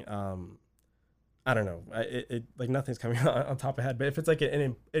discussing I don't know, it like nothing's coming on top of head, but if it's like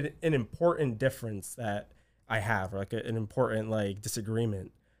an important difference that I have, or like an important like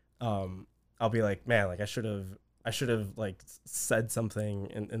disagreement, I'll be like, man, like I should have like said something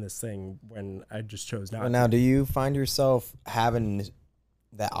in this thing when I just chose not. Well, now, do you find yourself having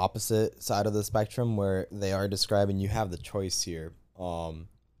that opposite side of the spectrum, where they are describing, you have the choice here,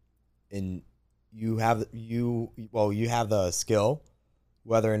 and you have the skill,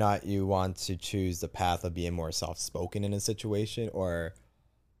 whether or not you want to choose the path of being more soft-spoken in a situation, or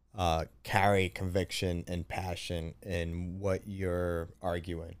carry conviction and passion in what you're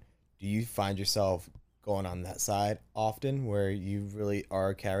arguing? Do you find yourself going on that side often, where you really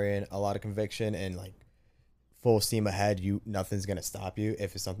are carrying a lot of conviction and like full steam ahead, nothing's gonna stop you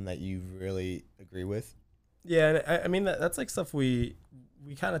if it's something that you really agree with? Yeah, and I mean that's like stuff we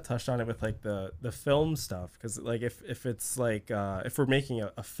kind of touched on it with like the film stuff, because like if it's like if we're making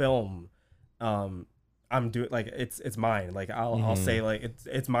a film, I'm doing like it's mine. Like I'll say like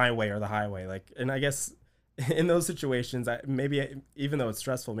it's my way or the highway. Like, and I guess in those situations, even though it's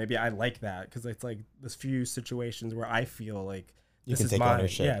stressful, maybe I like that because it's like there's few situations where I feel like You this can is take mine.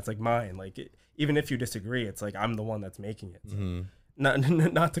 ownership. Yeah, it's like mine. Like even if you disagree, it's like I'm the one that's making it. So. Mm-hmm.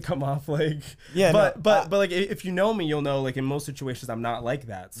 Not to come off like but like if you know me, you'll know like in most situations I'm not like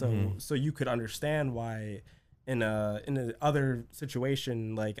that. So you could understand why in a other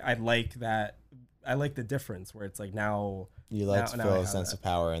situation like I like the difference where it's like now you like to feel a sense of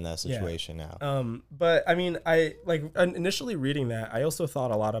power in that situation now. But I mean, I like initially reading that, I also thought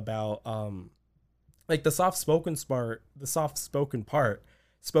a lot about like the soft spoken part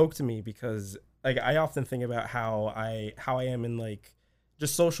spoke to me because like I often think about how I am in like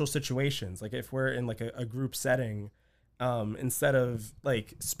just social situations. Like if we're in like a group setting, instead of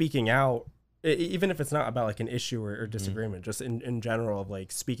like speaking out, even if it's not about like an issue or disagreement, just in general of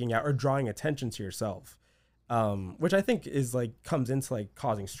like speaking out or drawing attention to yourself, which I think is like comes into like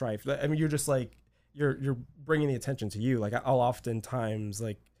causing strife. I mean, you're just like you're bringing the attention to you. Like I'll oftentimes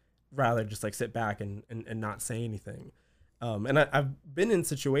like rather just like sit back and not say anything. And I've been in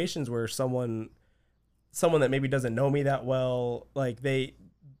situations where someone that maybe doesn't know me that well, like they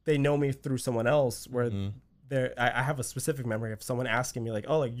know me through someone else where I have a specific memory of someone asking me like,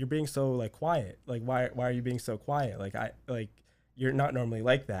 oh, like you're being so like quiet. Like why are you being so quiet? Like you're not normally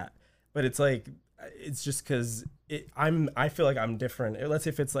like that. But it's like, it's just cause I feel like I'm different. Let's say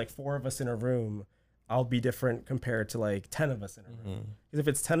if it's like 4 of us in a room, I'll be different compared to like 10 of us in a room. Because if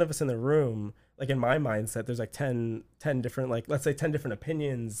it's 10 of us in the room, like in my mindset, there's like 10 different, like let's say 10 different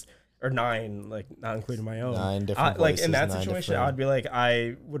opinions or 9, like not including my own. 9 different voices, like in that situation, different... I'd be like,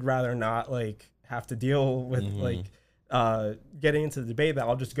 I would rather not like have to deal with like getting into the debate. That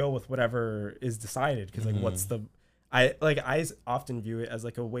I'll just go with whatever is decided. Because like what's the I often view it as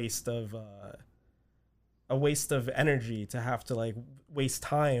like a waste of energy to have to like waste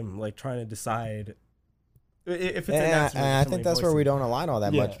time like trying to decide if it's I think that's where we don't align all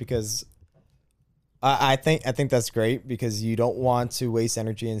that much, because I think that's great, because you don't want to waste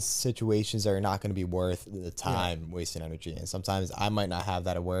energy in situations that are not going to be worth the time wasting energy. And sometimes I might not have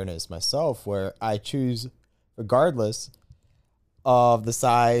that awareness myself, where I choose, regardless of the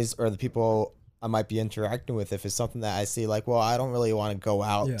size or the people I might be interacting with, if it's something that I see like, well, I don't really want to go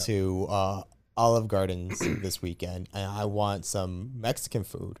out to Olive Gardens this weekend and I want some Mexican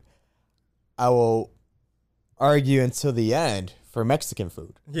food, I will argue until the end for Mexican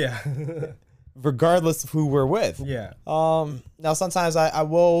food. Yeah. Regardless of who we're with. Yeah. Now sometimes I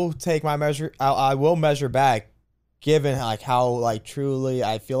will take my measure. I will measure back, given like how like truly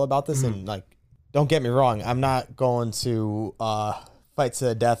I feel about this, and like, don't get me wrong, I'm not going to fight to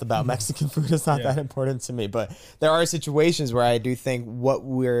the death about Mexican food. It's not that important to me. But there are situations where I do think what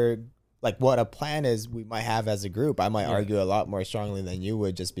a plan is we might have as a group, I might argue a lot more strongly than you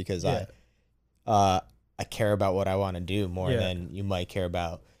would, just because I care about what I want to do more than you might care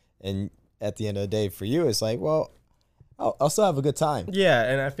about. And at the end of the day, for you, it's like, well, I'll still have a good time. Yeah,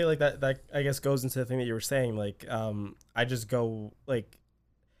 and I feel like that I guess goes into the thing that you were saying. Like, I just go like,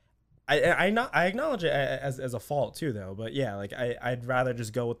 I acknowledge it as a fault too, though. But yeah, like I'd rather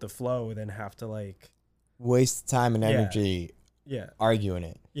just go with the flow than have to like waste time and energy arguing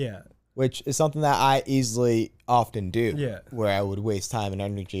it. Yeah. Which is something that I easily often do. Yeah. Where I would waste time and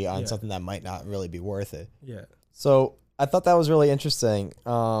energy on something that might not really be worth it. Yeah. So I thought that was really interesting.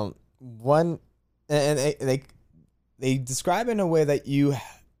 One, and they describe it in a way that you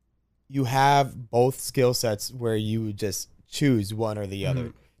have both skill sets where you would just choose one or the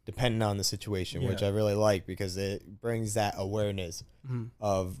other, depending on the situation, which I really like, because it brings that awareness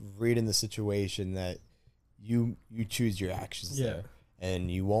of reading the situation, that you choose your actions there, and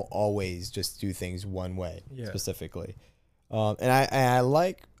you won't always just do things one way specifically. And I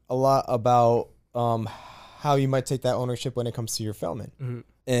like a lot about how you might take that ownership when it comes to your filming.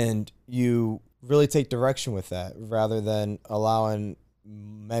 And you really take direction with that, rather than allowing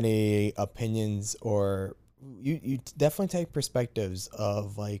many opinions, or you definitely take perspectives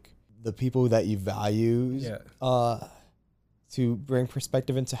of like the people that you value to bring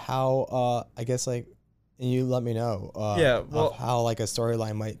perspective into how I guess like, and you let me know of how like a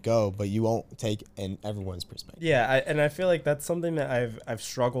storyline might go, but you won't take in everyone's perspective. And I feel like that's something that I've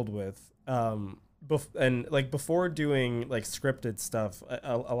struggled with. And like before doing like scripted stuff,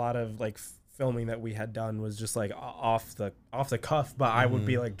 a lot of like filming that we had done was just like off the cuff, but I would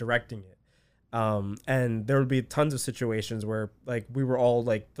be like directing it. And there would be tons of situations where like we were all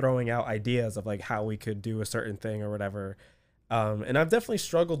like throwing out ideas of like how we could do a certain thing or whatever. And I've definitely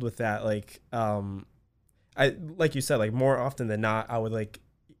struggled with that. Like, I, like you said, like more often than not, I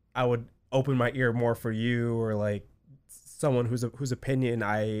would open my ear more for you, or like someone whose opinion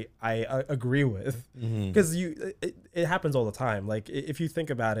I agree with, because it happens all the time. Like if you think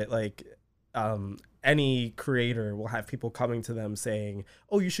about it, like any creator will have people coming to them saying,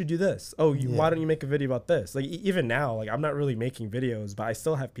 oh, you should do this, oh, why don't you make a video about this? Like even now, like I'm not really making videos, but I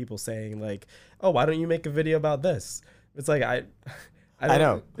still have people saying like, oh, why don't you make a video about this? It's like I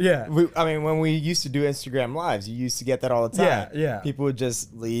know. Yeah. I mean, when we used to do Instagram lives, you used to get that all the time. Yeah. People would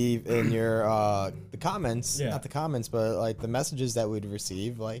just leave in your the comments, not the comments, but like the messages that we'd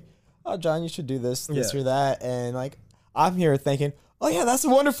receive, like, oh, John, you should do this or that. And like, I'm here thinking, oh yeah, that's a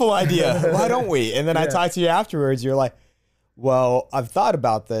wonderful idea. Why don't we? And then I talk to you afterwards. You're like, well, I've thought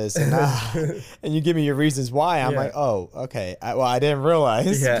about this, and and you give me your reasons why. I'm like, oh, okay. I didn't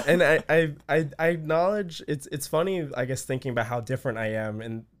realize. Yeah, and I acknowledge it's funny, I guess, thinking about how different I am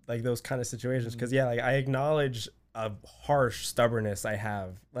in like those kind of situations, because like I acknowledge a harsh stubbornness I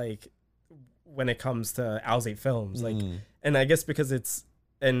have, like when it comes to Owl's8 Films, like, and I guess because it's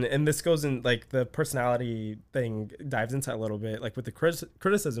and this goes in like the personality thing dives into a little bit, like with the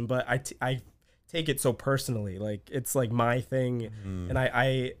criticism, but I take it so personally, like it's like my thing, and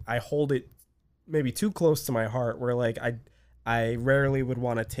I hold it maybe too close to my heart, where like I rarely would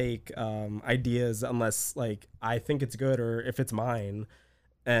want to take ideas unless like I think it's good or if it's mine,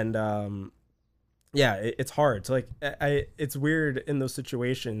 and it's hard. So like it's weird in those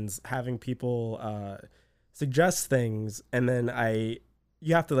situations having people suggest things, and then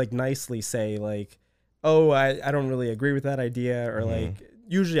you have to like nicely say like, oh, I don't really agree with that idea, or like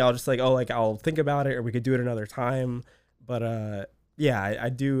usually I'll just like, oh, like I'll think about it, or we could do it another time. But I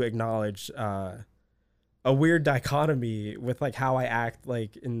do acknowledge a weird dichotomy with like how I act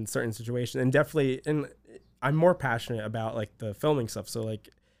like in certain situations, and definitely, and I'm more passionate about like the filming stuff. So like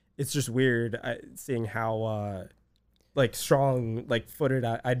it's just weird seeing how like strong like footed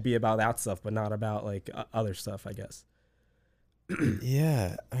I'd be about that stuff, but not about like other stuff, I guess.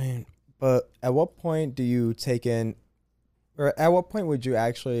 Yeah, I mean, but at what point do you take in, or at what point would you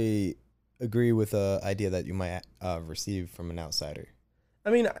actually agree with a idea that you might receive from an outsider? I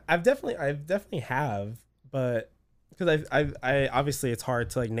mean, I've definitely have, but because I obviously it's hard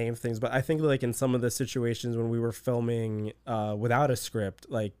to like name things, but I think like in some of the situations when we were filming without a script,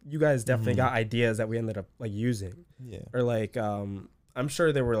 like you guys definitely got ideas that we ended up like using, or like I'm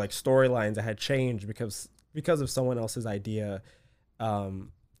sure there were like storylines that had changed because of someone else's idea,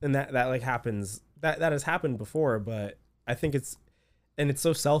 and that like happens, that has happened before, but I think it's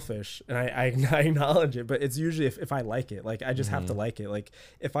so selfish, and I acknowledge it, but it's usually if I like it, like I just have to like it. Like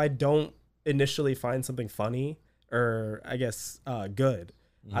if I don't initially find something funny, or I guess good,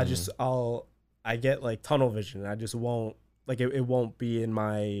 I get like tunnel vision. I just won't, like it won't be in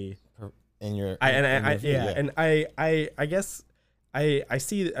my I guess I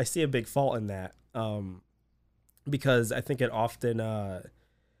see a big fault in that, because I think it often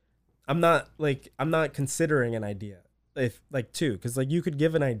I'm not considering an idea, if like too, because like you could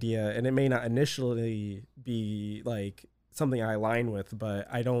give an idea and it may not initially be like something I align with, but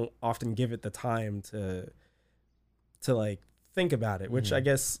I don't often give it the time to like think about it, which I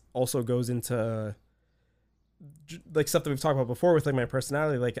guess also goes into like stuff that we've talked about before with like my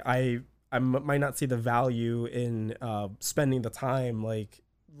personality. Like I might not see the value in spending the time like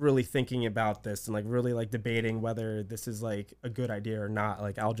really thinking about this and like really like debating whether this is like a good idea or not.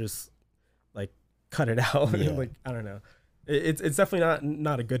 Like I'll just like cut it out. Like I don't know, it's definitely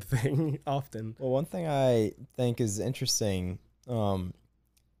not a good thing often. Well, one thing I think is interesting,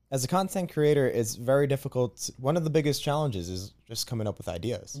 as a content creator, it's very difficult. One of the biggest challenges is just coming up with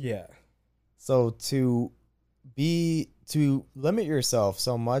ideas. So to limit yourself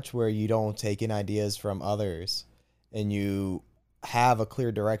so much where you don't take in ideas from others, and you have a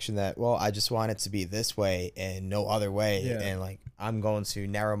clear direction that, well, I just want it to be this way and no other way, and like I'm going to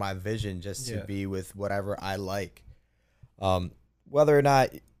narrow my vision just to be with whatever I like, whether or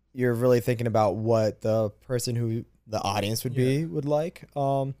not you're really thinking about what the person who the audience would be would like.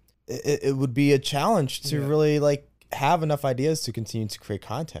 It would be a challenge to really like have enough ideas to continue to create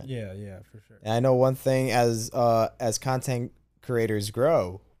content. For sure. And I know one thing, as content creators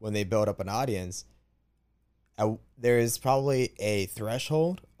grow, when they build up an audience, there is probably a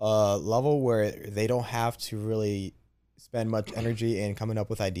threshold level where they don't have to really spend much energy in coming up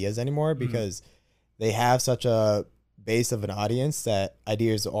with ideas anymore, because they have such a base of an audience that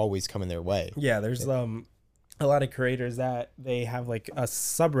ideas always come in their way. There's a lot of creators that they have like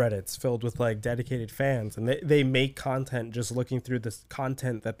subreddits filled with like dedicated fans, and they make content just looking through this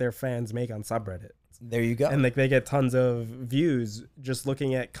content that their fans make on subreddit. There you go. And like they get tons of views just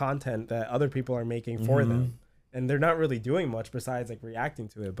looking at content that other people are making for them, and they're not really doing much besides like reacting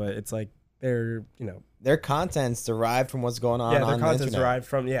to it. But it's like they're, you know, Their content's derived from what's going on their on the content's internet. derived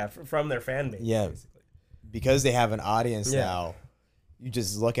from from their fan base. Yeah. Basically. Because they have an audience Yeah. now. You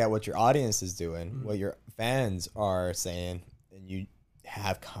just look at what your audience is doing, what your fans are saying, and you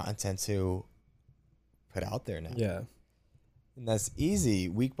have content to put out there now. Yeah. And that's easy,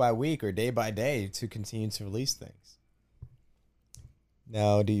 week by week or day by day, to continue to release things.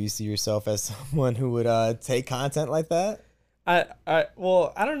 Now, do you see yourself as someone who would take content like that?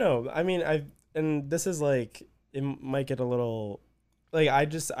 Well, I don't know. I mean, and this is like, it might get a little, like, I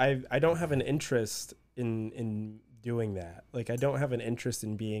don't have an interest in doing that. Like, I don't have an interest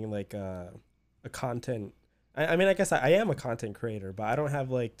in being like a content. I mean, I guess I am a content creator, but I don't have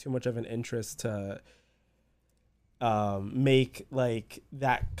like too much of an interest to make like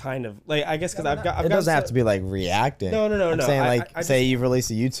that kind of, like, I guess because I've got It doesn't have to be like reacting. No. I'm saying like, I say you release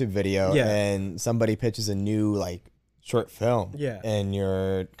a YouTube video Yeah. and somebody pitches a new like short film Yeah. in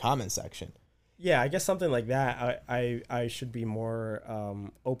your comment section. Yeah, I guess something like that I should be more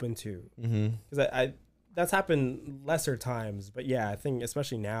open to, because I that's happened lesser times, but yeah, I think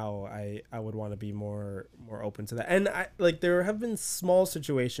especially now I would want to be more open to that. And I like, there have been small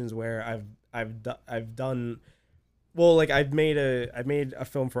situations where I've done well, like I made a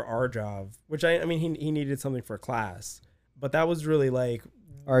film for our job, which I mean he needed something for class, but that was really like,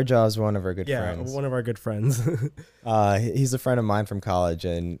 Arjaw's one of our good yeah, friends. one of our good friends. He's a friend of mine from college,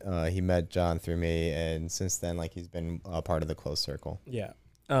 and he met John through me, and since then, like, he's been a part of the close circle. Yeah.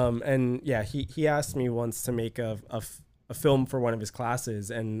 And yeah, he asked me once to make a film for one of his classes,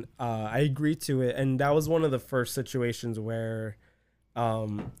 and I agreed to it. And that was one of the first situations where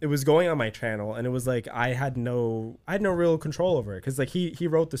it was going on my channel, and it was like I had no real control over it, because like he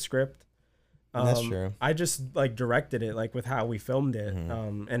wrote the script. That's true. I just like directed it, like with how we filmed it,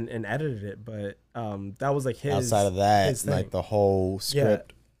 and edited it. But that was like his. Outside of that, his thing. like the whole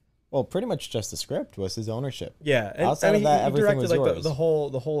script, well, pretty much just the script was his ownership. Yeah, and Outside of that, everything directed was like yours. the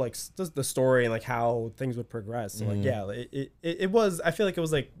whole like the story and like how things would progress. So like, yeah, it was. I feel like it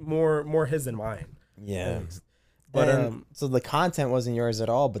was like more his than mine. Yeah. But And so the content wasn't yours at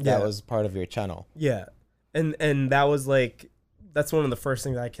all, but that was part of your channel. yeah, and that was like, that's one of the first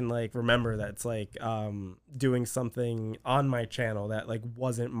things I can like remember, that's like doing something on my channel that like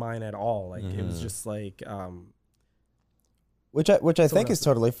wasn't mine at all. Like it was just like Which I think is else.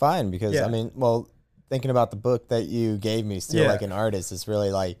 totally fine, because Yeah. I mean, well, thinking about the book that you gave me, Steal Yeah. Like an Artist, it's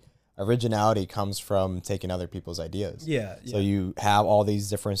really like originality comes from taking other people's ideas. yeah. So you have all these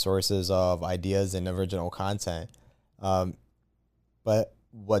different sources of ideas and original content. But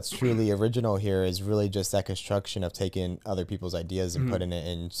what's truly original here is really just that construction of taking other people's ideas and putting it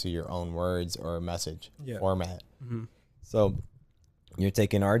into your own words or message format. So you're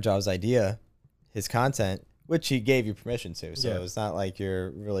taking Arjaw's idea, his content, which he gave you permission to. So it's not like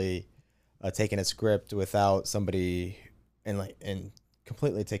you're really taking a script without somebody and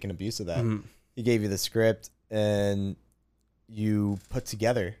completely taking abuse of that. He gave you the script, and you put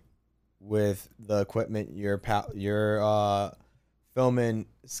together with the equipment, your filming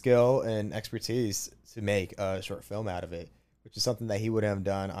skill and expertise to make a short film out of it, which is something that he would have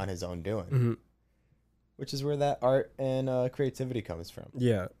done on his own doing, which is where that art and creativity comes from.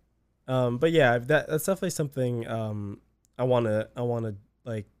 Yeah. But yeah, that's definitely something I want to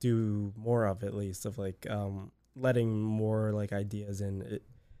like do more of, at least, of like letting more like ideas in.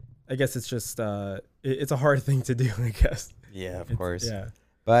 I guess it's just it's a hard thing to do, I guess. Yeah, of course. Yeah.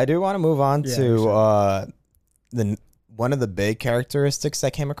 But I do want to move on Yeah, to the one of the big characteristics I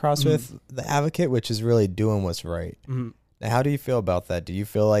came across with the Advocate, which is really doing what's right. Now, how do you feel about that? Do you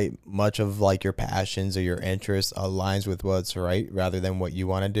feel like much of like your passions or your interests aligns with what's right rather than what you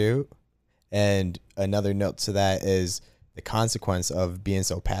want to do? And another note to that is the consequence of being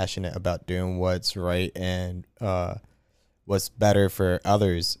so passionate about doing what's right and what's better for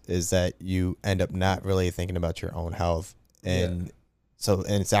others is that you end up not really thinking about your own health and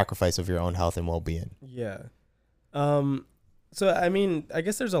sacrifice of your own health and well-being. Yeah. So I mean, I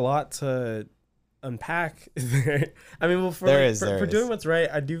guess there's a lot to unpack. I mean, well, for doing what's right,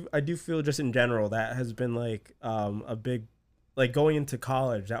 I do feel just in general that has been like a big, like going into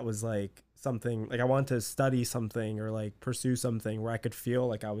college, that was like something like I wanted to study something or like pursue something where I could feel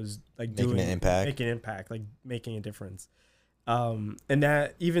like I was like making an impact, like making a difference. And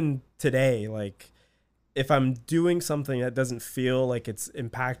that even today, like if I'm doing something that doesn't feel like it's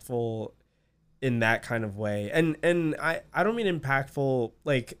impactful in that kind of way, and I don't mean impactful,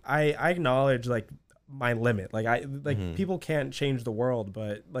 like I acknowledge like my limit, like people can't change the world,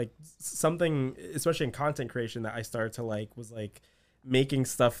 but like something, especially in content creation, that I started to like was like making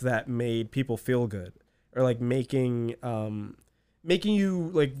stuff that made people feel good, or like making making you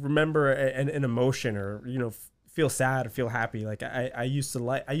like remember an emotion, or feel sad or feel happy. Like I used to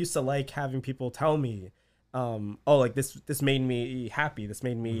like having people tell me, oh, like this made me happy, this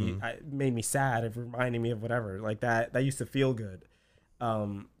made me made me sad, it reminded me of whatever, like that used to feel good.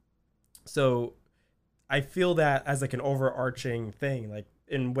 So I feel that as like an overarching thing, like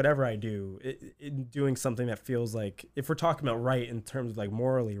in whatever I do, in doing something that feels like, if we're talking about right in terms of like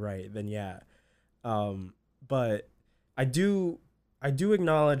morally right, then yeah. But I do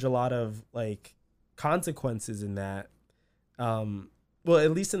acknowledge a lot of like consequences in that. Well,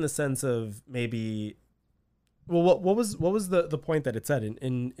 at least in the sense of maybe, well, what was the point that it said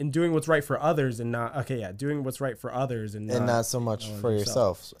in doing what's right for others and not, okay, yeah, doing what's right for others and not so much for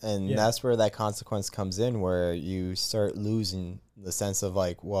yourself. And that's where that consequence comes in, where you start losing the sense of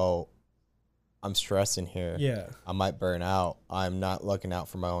like, well, I'm stressing here. Yeah. I might burn out. I'm not looking out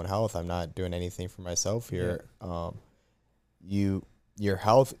for my own health. I'm not doing anything for myself here. Yeah. Your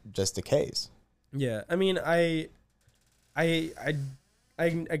health just decays. Yeah. I mean, I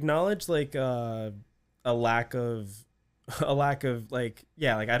acknowledge like a lack of like,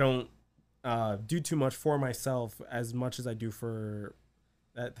 yeah, like I don't do too much for myself as much as I do for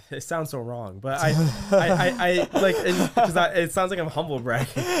that. It sounds so wrong, but I like, because it sounds like I'm humble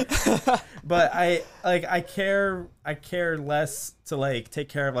bragging, but I care less to like take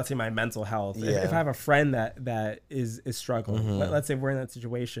care of, let's say, my mental health. Yeah. If I have a friend that is struggling, let's say we're in that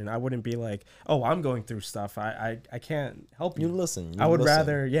situation, I wouldn't be like, oh, I'm going through stuff, I can't help you. You listen. I would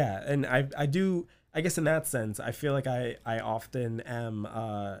rather, yeah. And I do, I guess in that sense, I feel like I often am,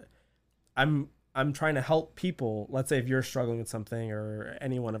 I'm trying to help people. Let's say if you're struggling with something, or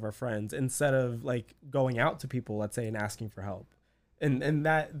any one of our friends, instead of like going out to people, let's say, and asking for help. And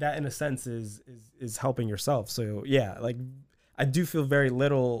that in a sense is helping yourself. So yeah, like I do feel very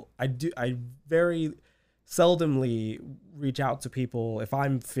little. I very seldomly reach out to people if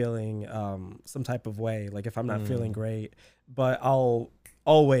I'm feeling some type of way, like if I'm not feeling great, but I'll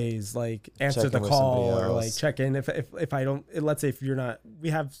always like answer the call or like check in if I don't, let's say if you're not,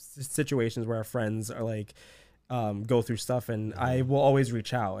 we have situations where our friends are like go through stuff, and I will always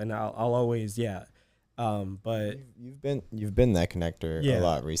reach out, and I'll always, yeah. But you've been that connector a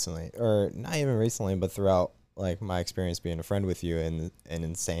lot recently, or not even recently, but throughout like my experience being a friend with you and in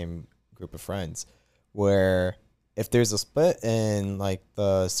the same group of friends, where if there's a split in like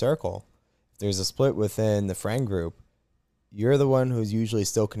the circle, if there's a split within the friend group, you're the one who's usually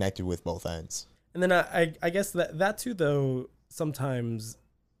still connected with both ends. And then I guess that too, though, sometimes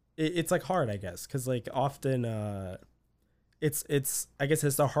it's like hard, I guess, because like often it's I guess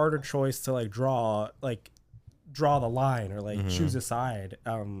it's a harder choice to like draw the line, or like choose a side.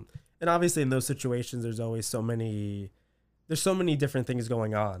 And obviously in those situations, there's so many different things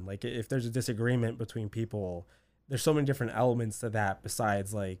going on. Like if there's a disagreement between people, there's so many different elements to that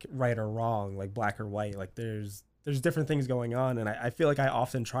besides like right or wrong, like black or white. Like there's different things going on, and I feel like I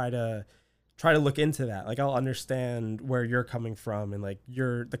often try to look into that. Like I'll understand where you're coming from, and like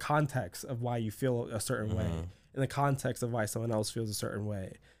the context of why you feel a certain way, and the context of why someone else feels a certain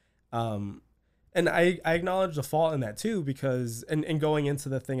way. And I acknowledge the fault in that too, because and going into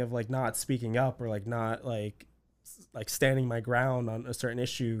the thing of like not speaking up, or like not like standing my ground on a certain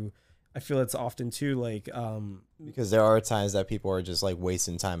issue, I feel it's often too like because there are times that people are just like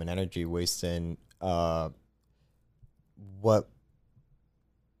wasting time and energy, wasting what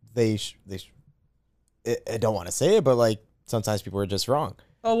I don't want to say it, but like sometimes people are just wrong.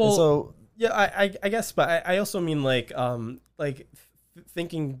 Oh well, and so yeah, I guess, but I also mean like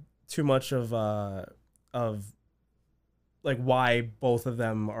thinking too much of like why both of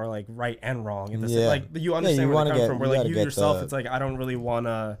them are like right and wrong. And like you understand where they come from. Where like you yourself, it's like I don't really want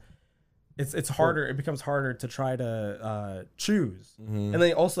to. It's harder. It becomes harder to try to choose, and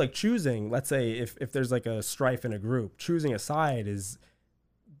then also like choosing. Let's say if there's like a strife in a group, choosing a side is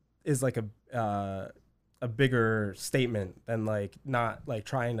like a bigger statement than like not like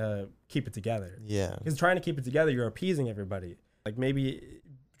trying to keep it together. Yeah, because trying to keep it together, you're appeasing everybody. Like maybe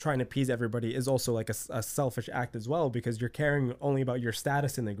trying to appease everybody is also like a selfish act as well, because you're caring only about your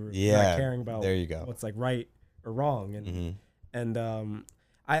status in the group. Yeah, you're not caring about there you go. What's like right or wrong, and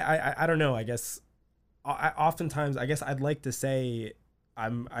I don't know. I guess I oftentimes, I guess I'd like to say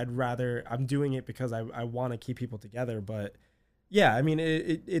I'm doing it because I want to keep people together. But yeah, I mean,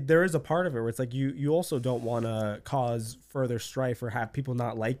 there is a part of it where it's like you also don't want to cause further strife, or have people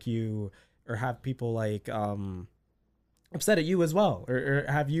not like you, or have people like upset at you as well, or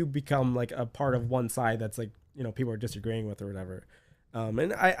have you become like a part of one side that's like, people are disagreeing with or whatever.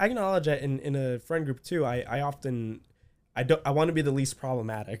 And I acknowledge that in a friend group too. I often I want to be the least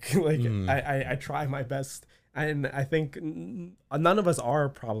problematic. Like I try my best And I think none of us are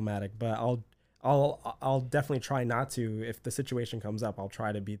problematic, but I'll definitely try not to. If the situation comes up, I'll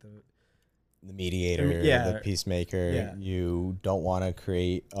try to be the mediator, yeah, the peacemaker. yeah. You don't want to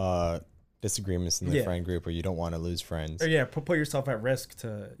create disagreements in the friend group, or you don't want to lose friends. Or put yourself at risk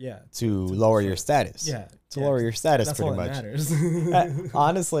to lower your status. Yeah, lower your status. That's pretty all much. That matters.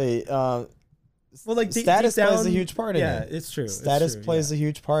 Honestly, well, like status deep down, plays a huge part in it. Yeah, it's true. Status plays a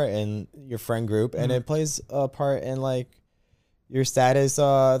huge part in your friend group, and it plays a part in like your status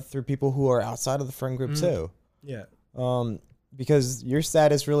through people who are outside of the friend group too. Yeah. Because your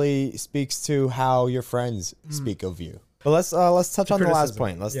status really speaks to how your friends speak of you. But let's touch on the last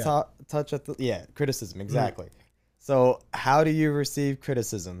point. Let's touch at the criticism, exactly. So how do you receive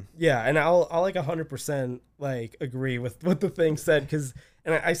criticism? Yeah, and I'll like 100% like agree with what the thing said, because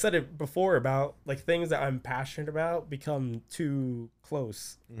I said it before about like things that I'm passionate about become too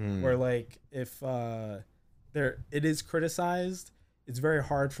close. Where like if it is criticized, it's very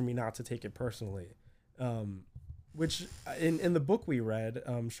hard for me not to take it personally. Which in the book we read,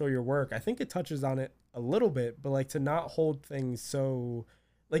 Show Your Work, I think it touches on it a little bit, but like to not hold things so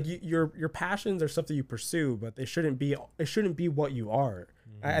like your passions are stuff that you pursue, but it shouldn't be what you are.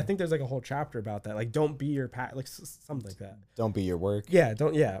 I think there's like a whole chapter about that. Like, don't be your like something like that. Don't be your work. Yeah,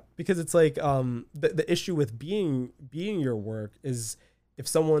 because it's like the issue with being your work is if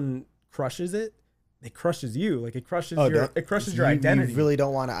someone crushes it, it crushes you. Like it crushes your identity. You really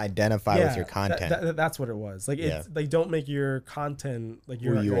don't want to identify with your content. That's what it was. Like it's like, don't make your content like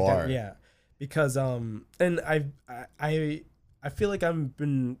who you are. Yeah, because and I feel like I've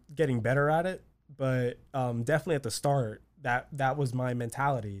been getting better at it, but definitely at the start that was my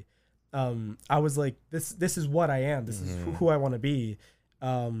mentality. I was like, this is what I am. This is who I want to be.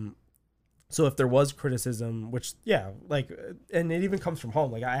 So if there was criticism, which like, and it even comes from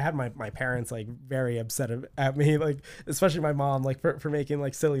home. Like I had my parents like very upset at me, like especially my mom, like for making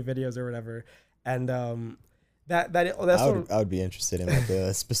like silly videos or whatever. And I would be interested in like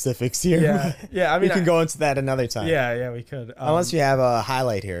the specifics here. I mean, we can go into that another time. Yeah, we could. Unless you have a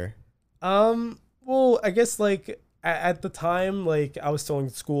highlight here. Well, I guess like at the time, like I was still in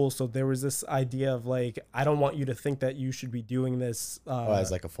school, so there was this idea of like, I don't want you to think that you should be doing this as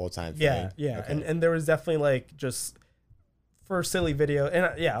like a full-time thing. Yeah. Okay. And there was definitely like just for silly video, and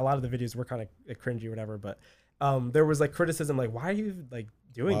a lot of the videos were kind of cringy or whatever, but there was like criticism, like, why are you like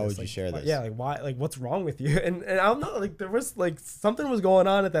doing why this? Would you like, share this? Yeah, like why, like what's wrong with you? And I don't know, like there was like something was going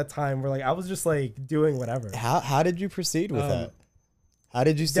on at that time where like I was just like doing whatever. How did you proceed with that? How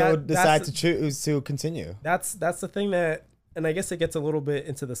did you still decide to choose to continue? That's the thing that, and I guess it gets a little bit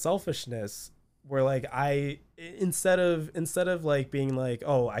into the selfishness where like I instead of like being like,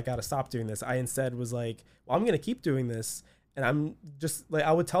 oh, I gotta stop doing this, I instead was like, well, I'm gonna keep doing this, and I'm just like,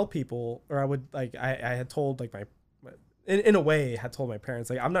 I would tell people, or I would like I had told like my in a way had told my parents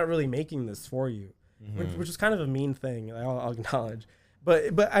like, I'm not really making this for you, which is kind of a mean thing. I'll acknowledge.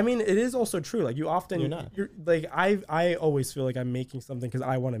 But I mean, it is also true. Like you often, you're like, I always feel like I'm making something because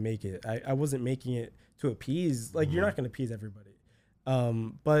I want to make it. I wasn't making it to appease. Like you're not going to appease everybody.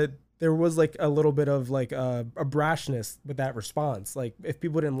 But there was like a little bit of like a brashness with that response. Like if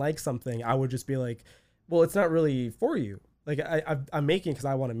people didn't like something, I would just be like, well, it's not really for you. Like I'm making it because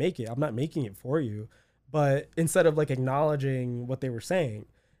I want to make it. I'm not making it for you. But instead of like acknowledging what they were saying,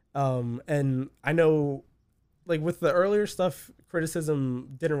 and I know, like with the earlier stuff,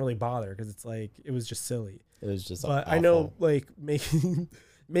 criticism didn't really bother because it's like it was just silly. It was just. But awful. I know, like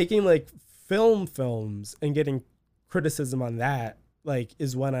making like films and getting criticism on that, like,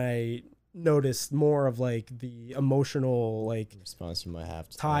 is when I noticed more of like the emotional like response you might have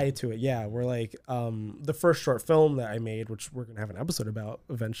to tie to it. Yeah, where like the first short film that I made, which we're gonna have an episode about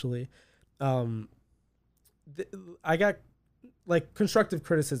eventually, I got like constructive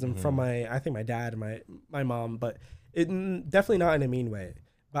criticism from I think my dad and my mom, but it definitely not in a mean way.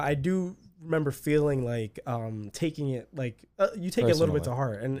 But I do remember feeling like taking it like you take it a little bit to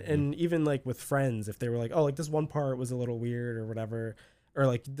heart, and even like with friends, if they were like, oh, like this one part was a little weird or whatever, or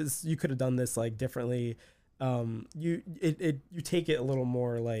like this, you could have done this like differently, you take it a little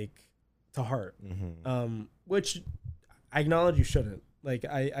more like to heart, which I acknowledge you shouldn't. Like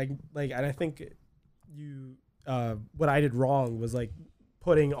I and I think you what I did wrong was like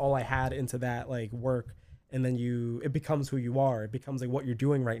putting all I had into that like work, and then it becomes who you are. It becomes like what you're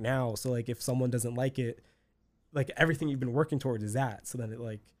doing right now. So like if someone doesn't like it, like everything you've been working towards is that. So then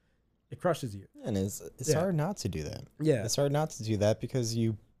it crushes you. And it's hard not to do that. Yeah, it's hard not to do that because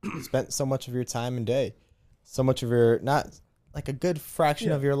you spent so much of your time and day, so much of your, not like a good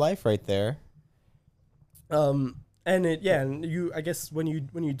fraction of your life right there. And and I guess when you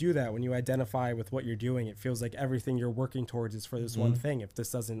do that, when you identify with what you're doing, it feels like everything you're working towards is for this one thing. If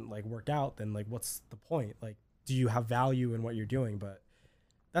this doesn't like work out, then like what's the point? Like, do you have value in what you're doing? But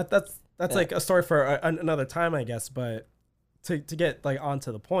that's like a story for another time, I guess. But to get like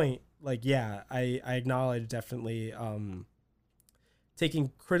onto the point, like I acknowledge definitely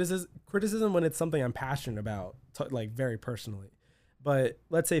taking criticism when it's something I'm passionate about, like very personally. But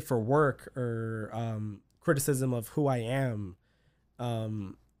let's say for work or criticism of who I am,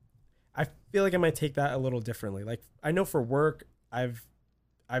 I feel like I might take that a little differently. Like I know for work, I've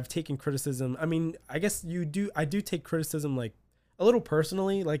taken criticism. I mean, I guess I do take criticism like a little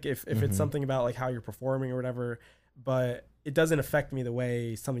personally, like if it's something about like how you're performing or whatever, but it doesn't affect me the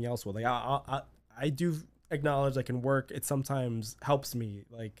way something else will. Like I do acknowledge like in work, it sometimes helps me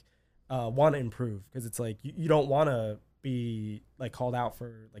like want to improve, because it's like you don't want to be like called out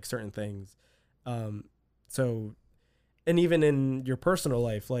for like certain things. So, and even in your personal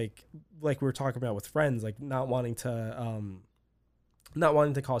life, like we were talking about with friends, like not wanting to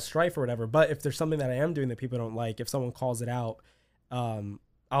cause strife or whatever. But if there's something that I am doing that people don't like, if someone calls it out,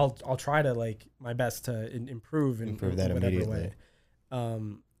 I'll try to like my best to improve that in whatever way.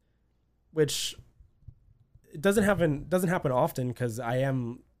 Which it doesn't happen often, because I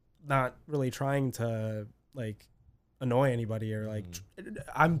am not really trying to like annoy anybody, or like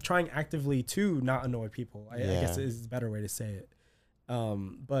I'm trying actively to not annoy people. I guess is a better way to say it.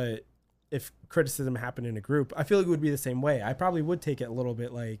 But if criticism happened in a group, I feel like it would be the same way. I probably would take it a little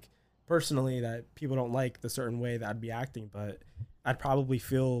bit like personally that people don't like the certain way that I'd be acting, but I'd probably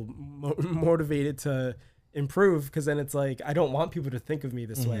feel motivated to improve, because then it's like I don't want people to think of me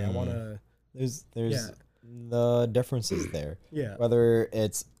this way. I want to. There's the differences there. Yeah. Whether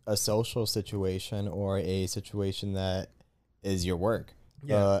it's a social situation or a situation that is your work,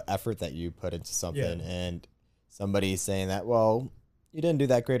 the effort that you put into something, and somebody saying that, well, you didn't do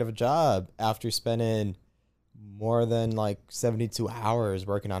that great of a job after spending more than like 72 hours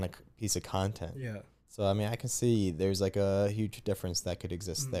working on a piece of content. Yeah. So, I mean, I can see there's like a huge difference that could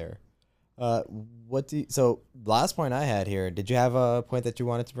exist there. So last point I had here, did you have a point that you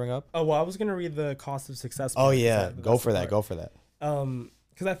wanted to bring up? Oh, well, I was going to read the cost of success. Oh yeah. Go for that.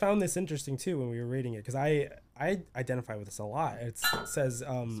 Because I found this interesting too when we were reading it, because I identify with this a lot. It says,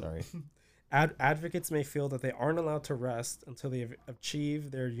 sorry. Advocates may feel that they aren't allowed to rest until they have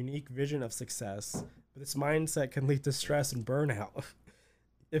achieved their unique vision of success, but this mindset can lead to stress and burnout.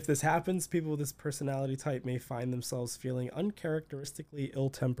 If this happens, people with this personality type may find themselves feeling uncharacteristically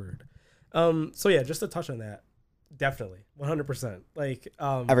ill-tempered. So yeah, just to touch on that, definitely 100%. Like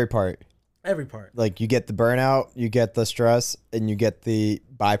every part. Like you get the burnout, you get the stress, and you get the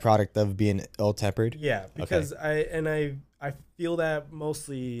byproduct of being ill-tempered. Yeah, because I feel that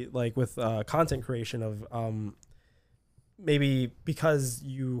mostly like with content creation of maybe because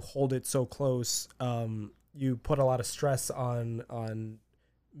you hold it so close, you put a lot of stress on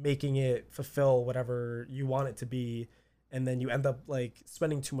making it fulfill whatever you want it to be, and then you end up like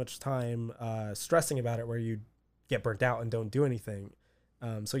spending too much time stressing about it, where you get burnt out and don't do anything.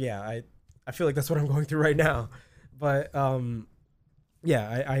 So yeah, I feel like that's what I'm going through right now. But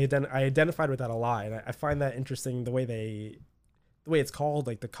yeah, I identified with that a lot, and I find that interesting the way it's called,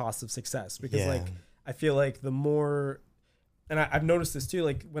 like the cost of success, because like I feel like the more, and I've noticed this too,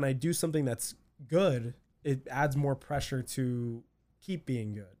 like when I do something that's good, it adds more pressure to keep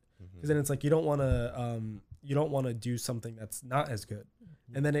being good, because then it's like you don't want to do something that's not as good,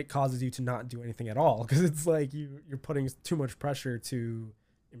 and then it causes you to not do anything at all, because it's like you're putting too much pressure to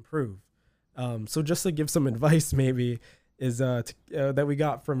improve. So just to give some advice, maybe is that we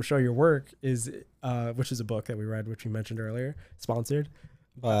got from Show Your Work is which is a book that we read, which we mentioned earlier, sponsored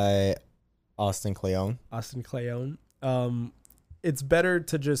by Austin Kleon. It's better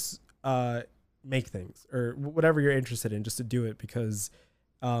to just make things, or whatever you're interested in, just to do it, because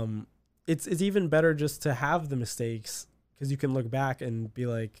it's even better just to have the mistakes, because you can look back and be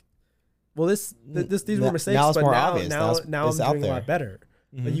like, well, these were mistakes, now it's but more now obvious. now I'm doing a lot better.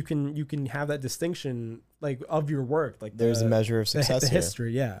 Mm-hmm. But you can have that distinction like of your work, like there's a measure of success, the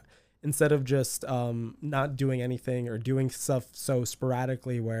history, instead of just not doing anything or doing stuff so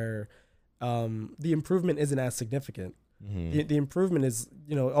sporadically where the improvement isn't as significant. The improvement is,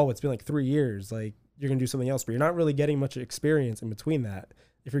 it's been like 3 years, like you're gonna do something else, but you're not really getting much experience in between that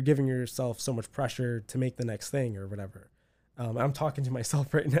if you're giving yourself so much pressure to make the next thing or whatever. I'm talking to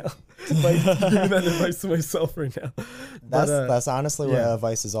myself right now, like giving that advice to myself right now. That's honestly what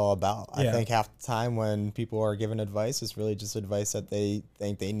advice is all about. I think half the time when people are given advice, it's really just advice that they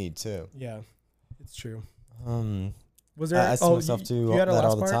think they need too. Yeah, it's true. Was there? I ask myself that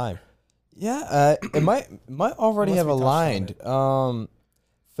all the time. Yeah, it might already Unless have we touched on aligned. it.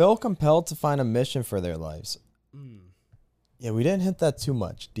 Feel compelled to find a mission for their lives. Mm. Yeah, we didn't hit that too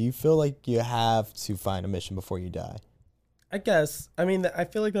much. Do you feel like you have to find a mission before you die? I guess. I mean, I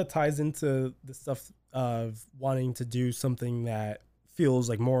feel like that ties into the stuff of wanting to do something that feels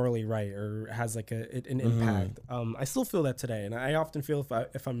like morally right or has like an Mm-hmm. impact. I still feel that today, and I often feel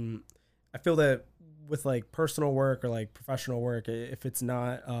I feel that with like personal work or like professional work, if it's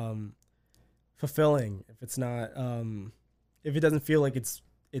not fulfilling, if it's not if it doesn't feel like it's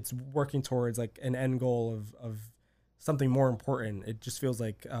working towards like an end goal of something more important, it just feels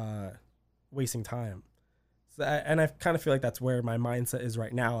like wasting time. So and I kind of feel like that's where my mindset is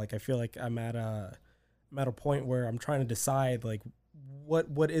right now. Like I feel like I'm at a point where I'm trying to decide like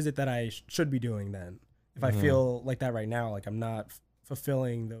what is it that I should be doing then. If I Mm-hmm. feel like that right now, like I'm not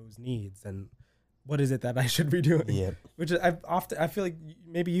fulfilling those needs, and what is it that I should be doing? Yep. Which is, I feel like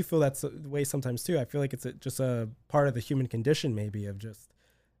maybe you feel that's the way sometimes too. I feel like it's just a part of the human condition, maybe of just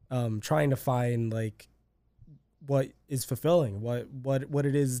trying to find like what is fulfilling, what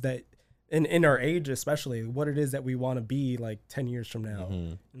it is that in our age especially, what it is that we want to be like 10 years from now.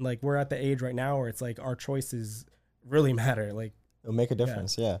 Mm-hmm. And like we're at the age right now where it's like our choices really matter. Like It'll make a yeah.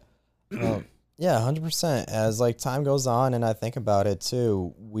 difference. Yeah. Yeah, 100%. As like time goes on and I think about it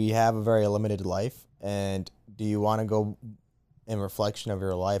too, we have a very limited life. And do you want to go in reflection of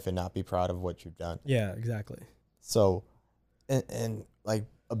your life and not be proud of what you've done? Yeah, exactly. So, and like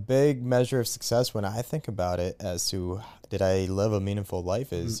a big measure of success when I think about it as to did I live a meaningful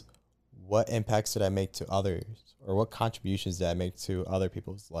life is what impacts did I make to others or what contributions did I make to other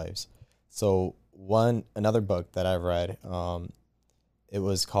people's lives? So, another book that I read, it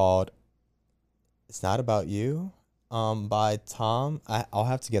was called It's Not About You, by Tom. I'll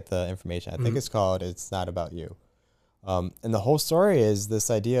have to get the information. I think it's called It's Not About You. And the whole story is this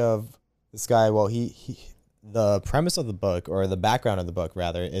idea of this guy. Well, the premise of the book, or the background of the book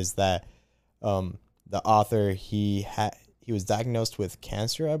rather, is that the author, he was diagnosed with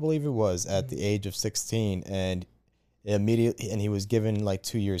cancer, I believe it was, at the age of 16, and he was given like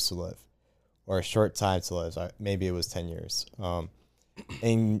 2 years to live, or a short time to live. Maybe it was 10 years.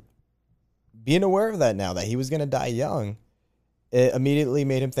 And being aware of that now, that he was going to die young, it immediately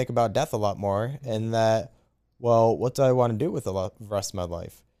made him think about death a lot more, and that, well, what do I want to do with the rest of my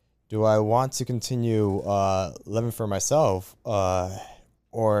life? Do I want to continue living for myself,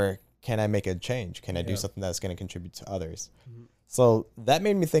 or can I make a change? Can I do Yeah. something that's going to contribute to others? Mhm. So that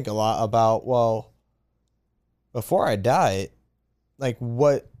made me think a lot about, well, before I die, like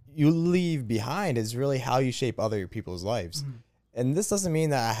what you leave behind is really how you shape other people's lives. Mhm. And this doesn't mean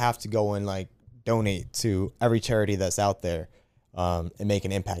that I have to go and like donate to every charity that's out there, and make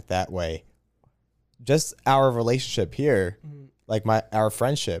an impact that way. Just our relationship here, Mhm. like our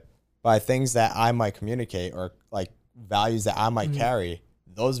friendship, by things that I might communicate, or like values that I might Mhm. carry,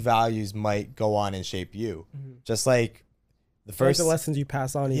 those values might go on and shape you. Mhm. Just like the Like first, the lessons you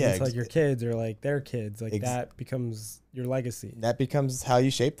pass on even yeah, to like your kids or like their kids, like ex- that becomes your legacy. that becomes how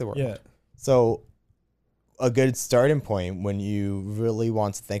you shape the world. Yeah. So a good starting point when you really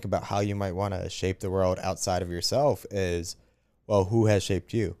want to think about how you might want to shape the world outside of yourself is, well, who has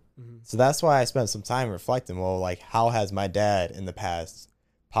shaped you? Mhm. So that's why I spent some time reflecting, well, like how has my dad in the past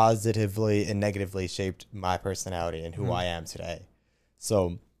positively and negatively shaped my personality and who Mhm. I am today?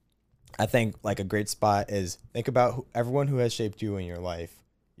 So I think like a great spot is think about everyone who has shaped you in your life,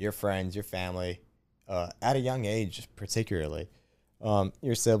 your friends, your family, at a young age, particularly,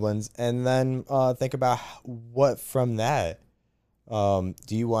 your siblings, and then think about what from that do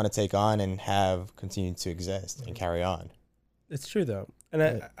you want to take on and have continue to exist and carry on. It's true though, and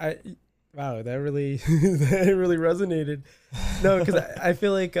Yeah. I wow, that really that really resonated. No, because I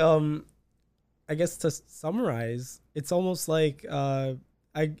feel like I guess to summarize, it's almost like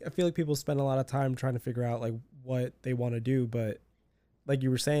I feel like people spend a lot of time trying to figure out like what they want to do, but like you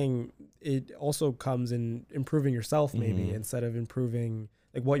were saying, it also comes in improving yourself maybe Mhm. instead of improving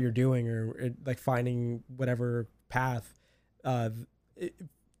like what you're doing or like finding whatever path. Uh, it,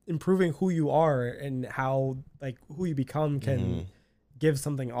 improving who you are and how like who you become can Mhm. give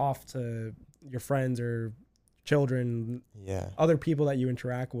something off to your friends or children, Yeah. other people that you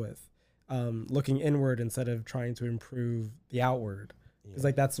interact with, looking inward instead of trying to improve the outward. Because Yeah.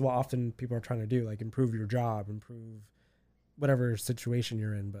 like that's what often people are trying to do, like improve your job, improve whatever situation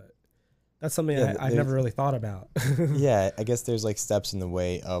you're in. But that's something Yeah. I've never really thought about. Yeah. I guess there's like steps in the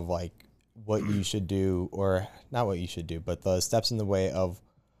way of like what you should do, or not what you should do, but the steps in the way of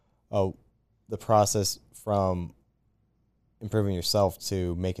the process from improving yourself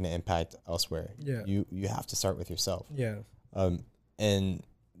to making an impact elsewhere. Yeah. You have to start with yourself. Yeah. Um, and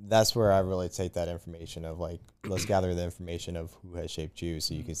that's where I really take that information of like, let's gather the information of who has shaped you,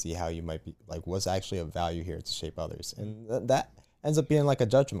 so you can see how you might be like, what's actually of value here to shape others, and that ends up being like a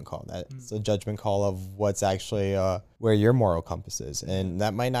judgment call. That's a judgment call of what's actually where your moral compass is, and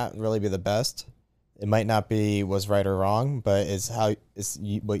that might not really be the best. It might not be what's right or wrong, but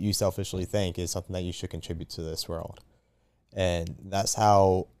what you selfishly think is something that you should contribute to this world. And that's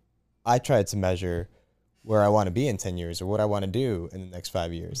how I try to measure where I want to be in 10 years or what I want to do in the next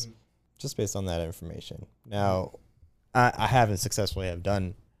 5 years, just based on that information. Now, I haven't successfully have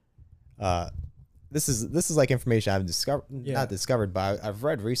done, this is like information I've not discovered, but I've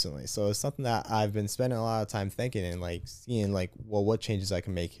read recently. So it's something that I've been spending a lot of time thinking and like seeing like, well, what changes I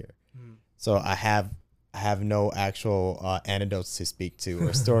can make here. So I have no actual anecdotes to speak to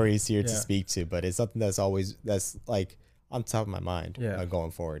or stories here to speak to, but it's something that's like on top of my mind going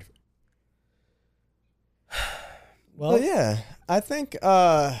forward. Well, yeah, I think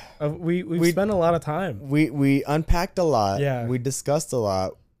we spent a lot of time. We unpacked a lot. Yeah, we discussed a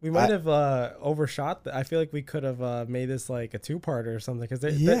lot. We might have overshot. I feel like we could have made this like a 2-parter or something, because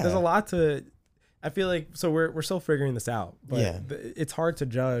there's a lot to. I feel like, so we're still figuring this out, but it's hard to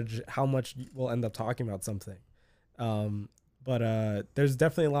judge how much we'll end up talking about something. But there's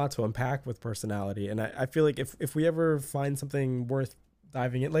definitely a lot to unpack with personality. And I feel like if we ever find something worth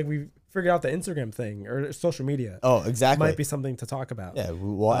diving in, like we figured out the Instagram thing or social media. Oh, exactly. Might be something to talk about. Yeah,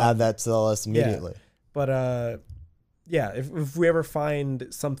 we'll add that to the list immediately. Yeah. But if we ever find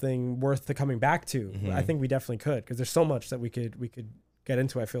something worth coming back to, I think we definitely could, because there's so much that we could get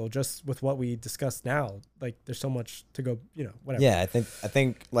into. I feel just with what we discussed now, like there's so much to go, whatever. Yeah, I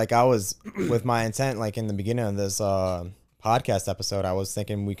think like I was with my intent, like in the beginning of this podcast episode, I was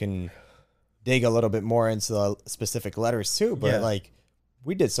thinking we can dig a little bit more into the specific letters too, but like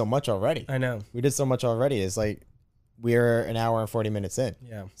we did so much already. I know. We did so much already. It's like we're an hour and 40 minutes in.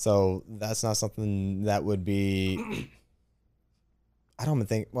 Yeah. So that's not something that would be, I don't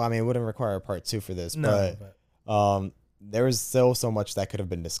think, well, I mean, it wouldn't require a part 2 for this, but there is still so much that could have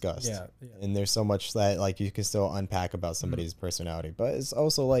been discussed. Yeah. And there's so much that like you can still unpack about somebody's personality, but it's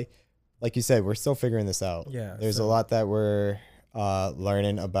also like you said, we're still figuring this out. Yeah. There's a lot that we're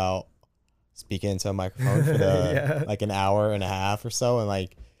learning about speaking into a microphone for the like an hour and a half or so, and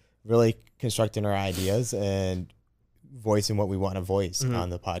like really constructing our ideas and voicing what we want to voice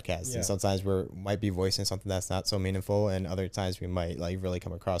on the podcast. And sometimes we might be voicing something that's not so meaningful, and other times we might like really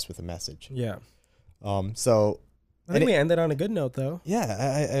come across with a message. Yeah. So I think we ended on a good note, though.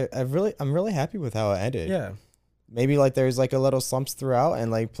 Yeah, I'm really happy with how it ended. Yeah. Maybe like there's like a little slumps throughout,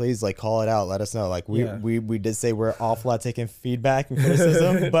 and like please like call it out. Let us know. Like we did say we're awful at taking feedback and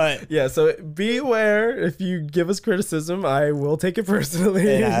criticism, but yeah. So be aware, if you give us criticism, I will take it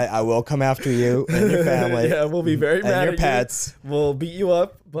personally, and I will come after you and your family. Yeah, we'll be very mad and your at pets. You. We'll beat you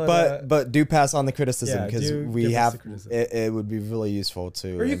up, but do pass on the criticism, because we have it would be really useful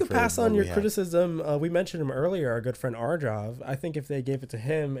to. Or you could pass on your criticism. We mentioned him earlier, our good friend Arjav. I think if they gave it to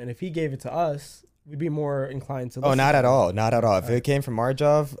him, and if he gave it to us, we'd be more inclined to listen. Oh, not at all. Not at all. If it came from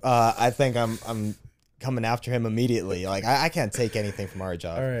Arjav, I think I'm coming after him immediately. Like I can't take anything from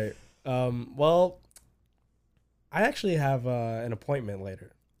Arjav. All right. Well, I actually have an appointment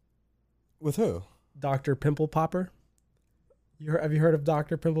later. With who? Dr. Pimple Popper. Have you heard of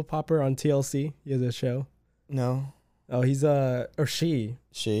Dr. Pimple Popper on TLC? He has a show. No. Oh, he's or she.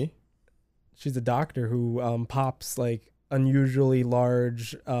 She's a doctor who pops like unusually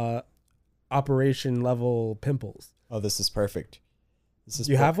large operation level pimples. Oh, this is perfect.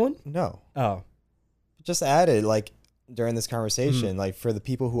 You have one? No. Oh. Just added like during this conversation, like for the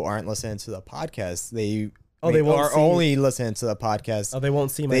people who aren't listening to the podcast, they won't only listening to the podcast. Oh, they won't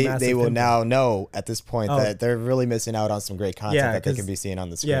see my massive They will pimple. Now know at this point that they're really missing out on some great content that they can be seeing on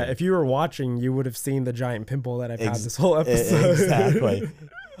the screen. Yeah, if you were watching, you would have seen the giant pimple that I've had this whole episode. Exactly.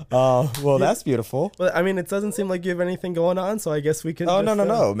 Well, that's beautiful. But I mean, it doesn't seem like you have anything going on, so I guess we could. Oh,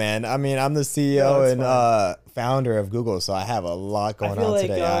 no, man. I mean, I'm the CEO and founder of Google, so I have a lot going on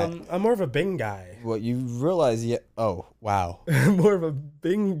today. I'm more of a Bing guy. What you realize? Oh, wow. I'm more of a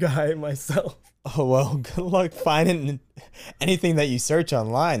Bing guy myself. Oh, well, good luck finding anything that you search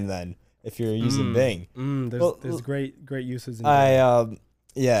online then, if you're using Bing. There's great uses in Bing.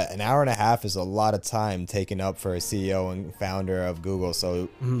 Yeah, an hour and a half is a lot of time taken up for a CEO and founder of Google, so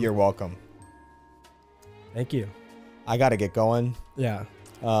you're welcome. Thank you. I got to get going. Yeah,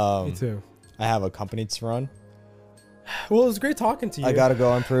 me too. I have a company to run. Well, it was great talking to you. I got to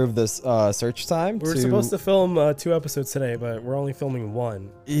go improve this search time. We were supposed to film 2 episodes today, but we're only filming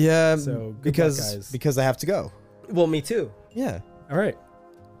 1. Yeah, so because I have to go. Well, me too. Yeah. All right.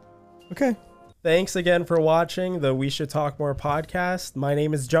 Okay. Thanks again for watching the We Should Talk More podcast. My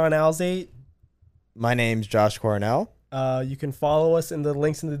name is John Alzate. My name's Josh Cornell. You can follow us in the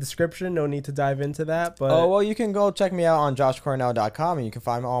links in the description. No need to dive into that. But Oh, well, you can go check me out on joshcornell.com and you can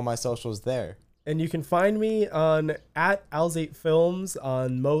find all my socials there. And you can find me on @Alzate Films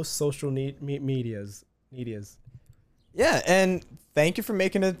on most social medias. Yeah, and thank you for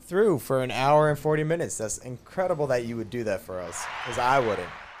making it through for an hour and 40 minutes. That's incredible that you would do that for us, because I wouldn't.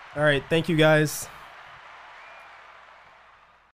 All right. Thank you, guys.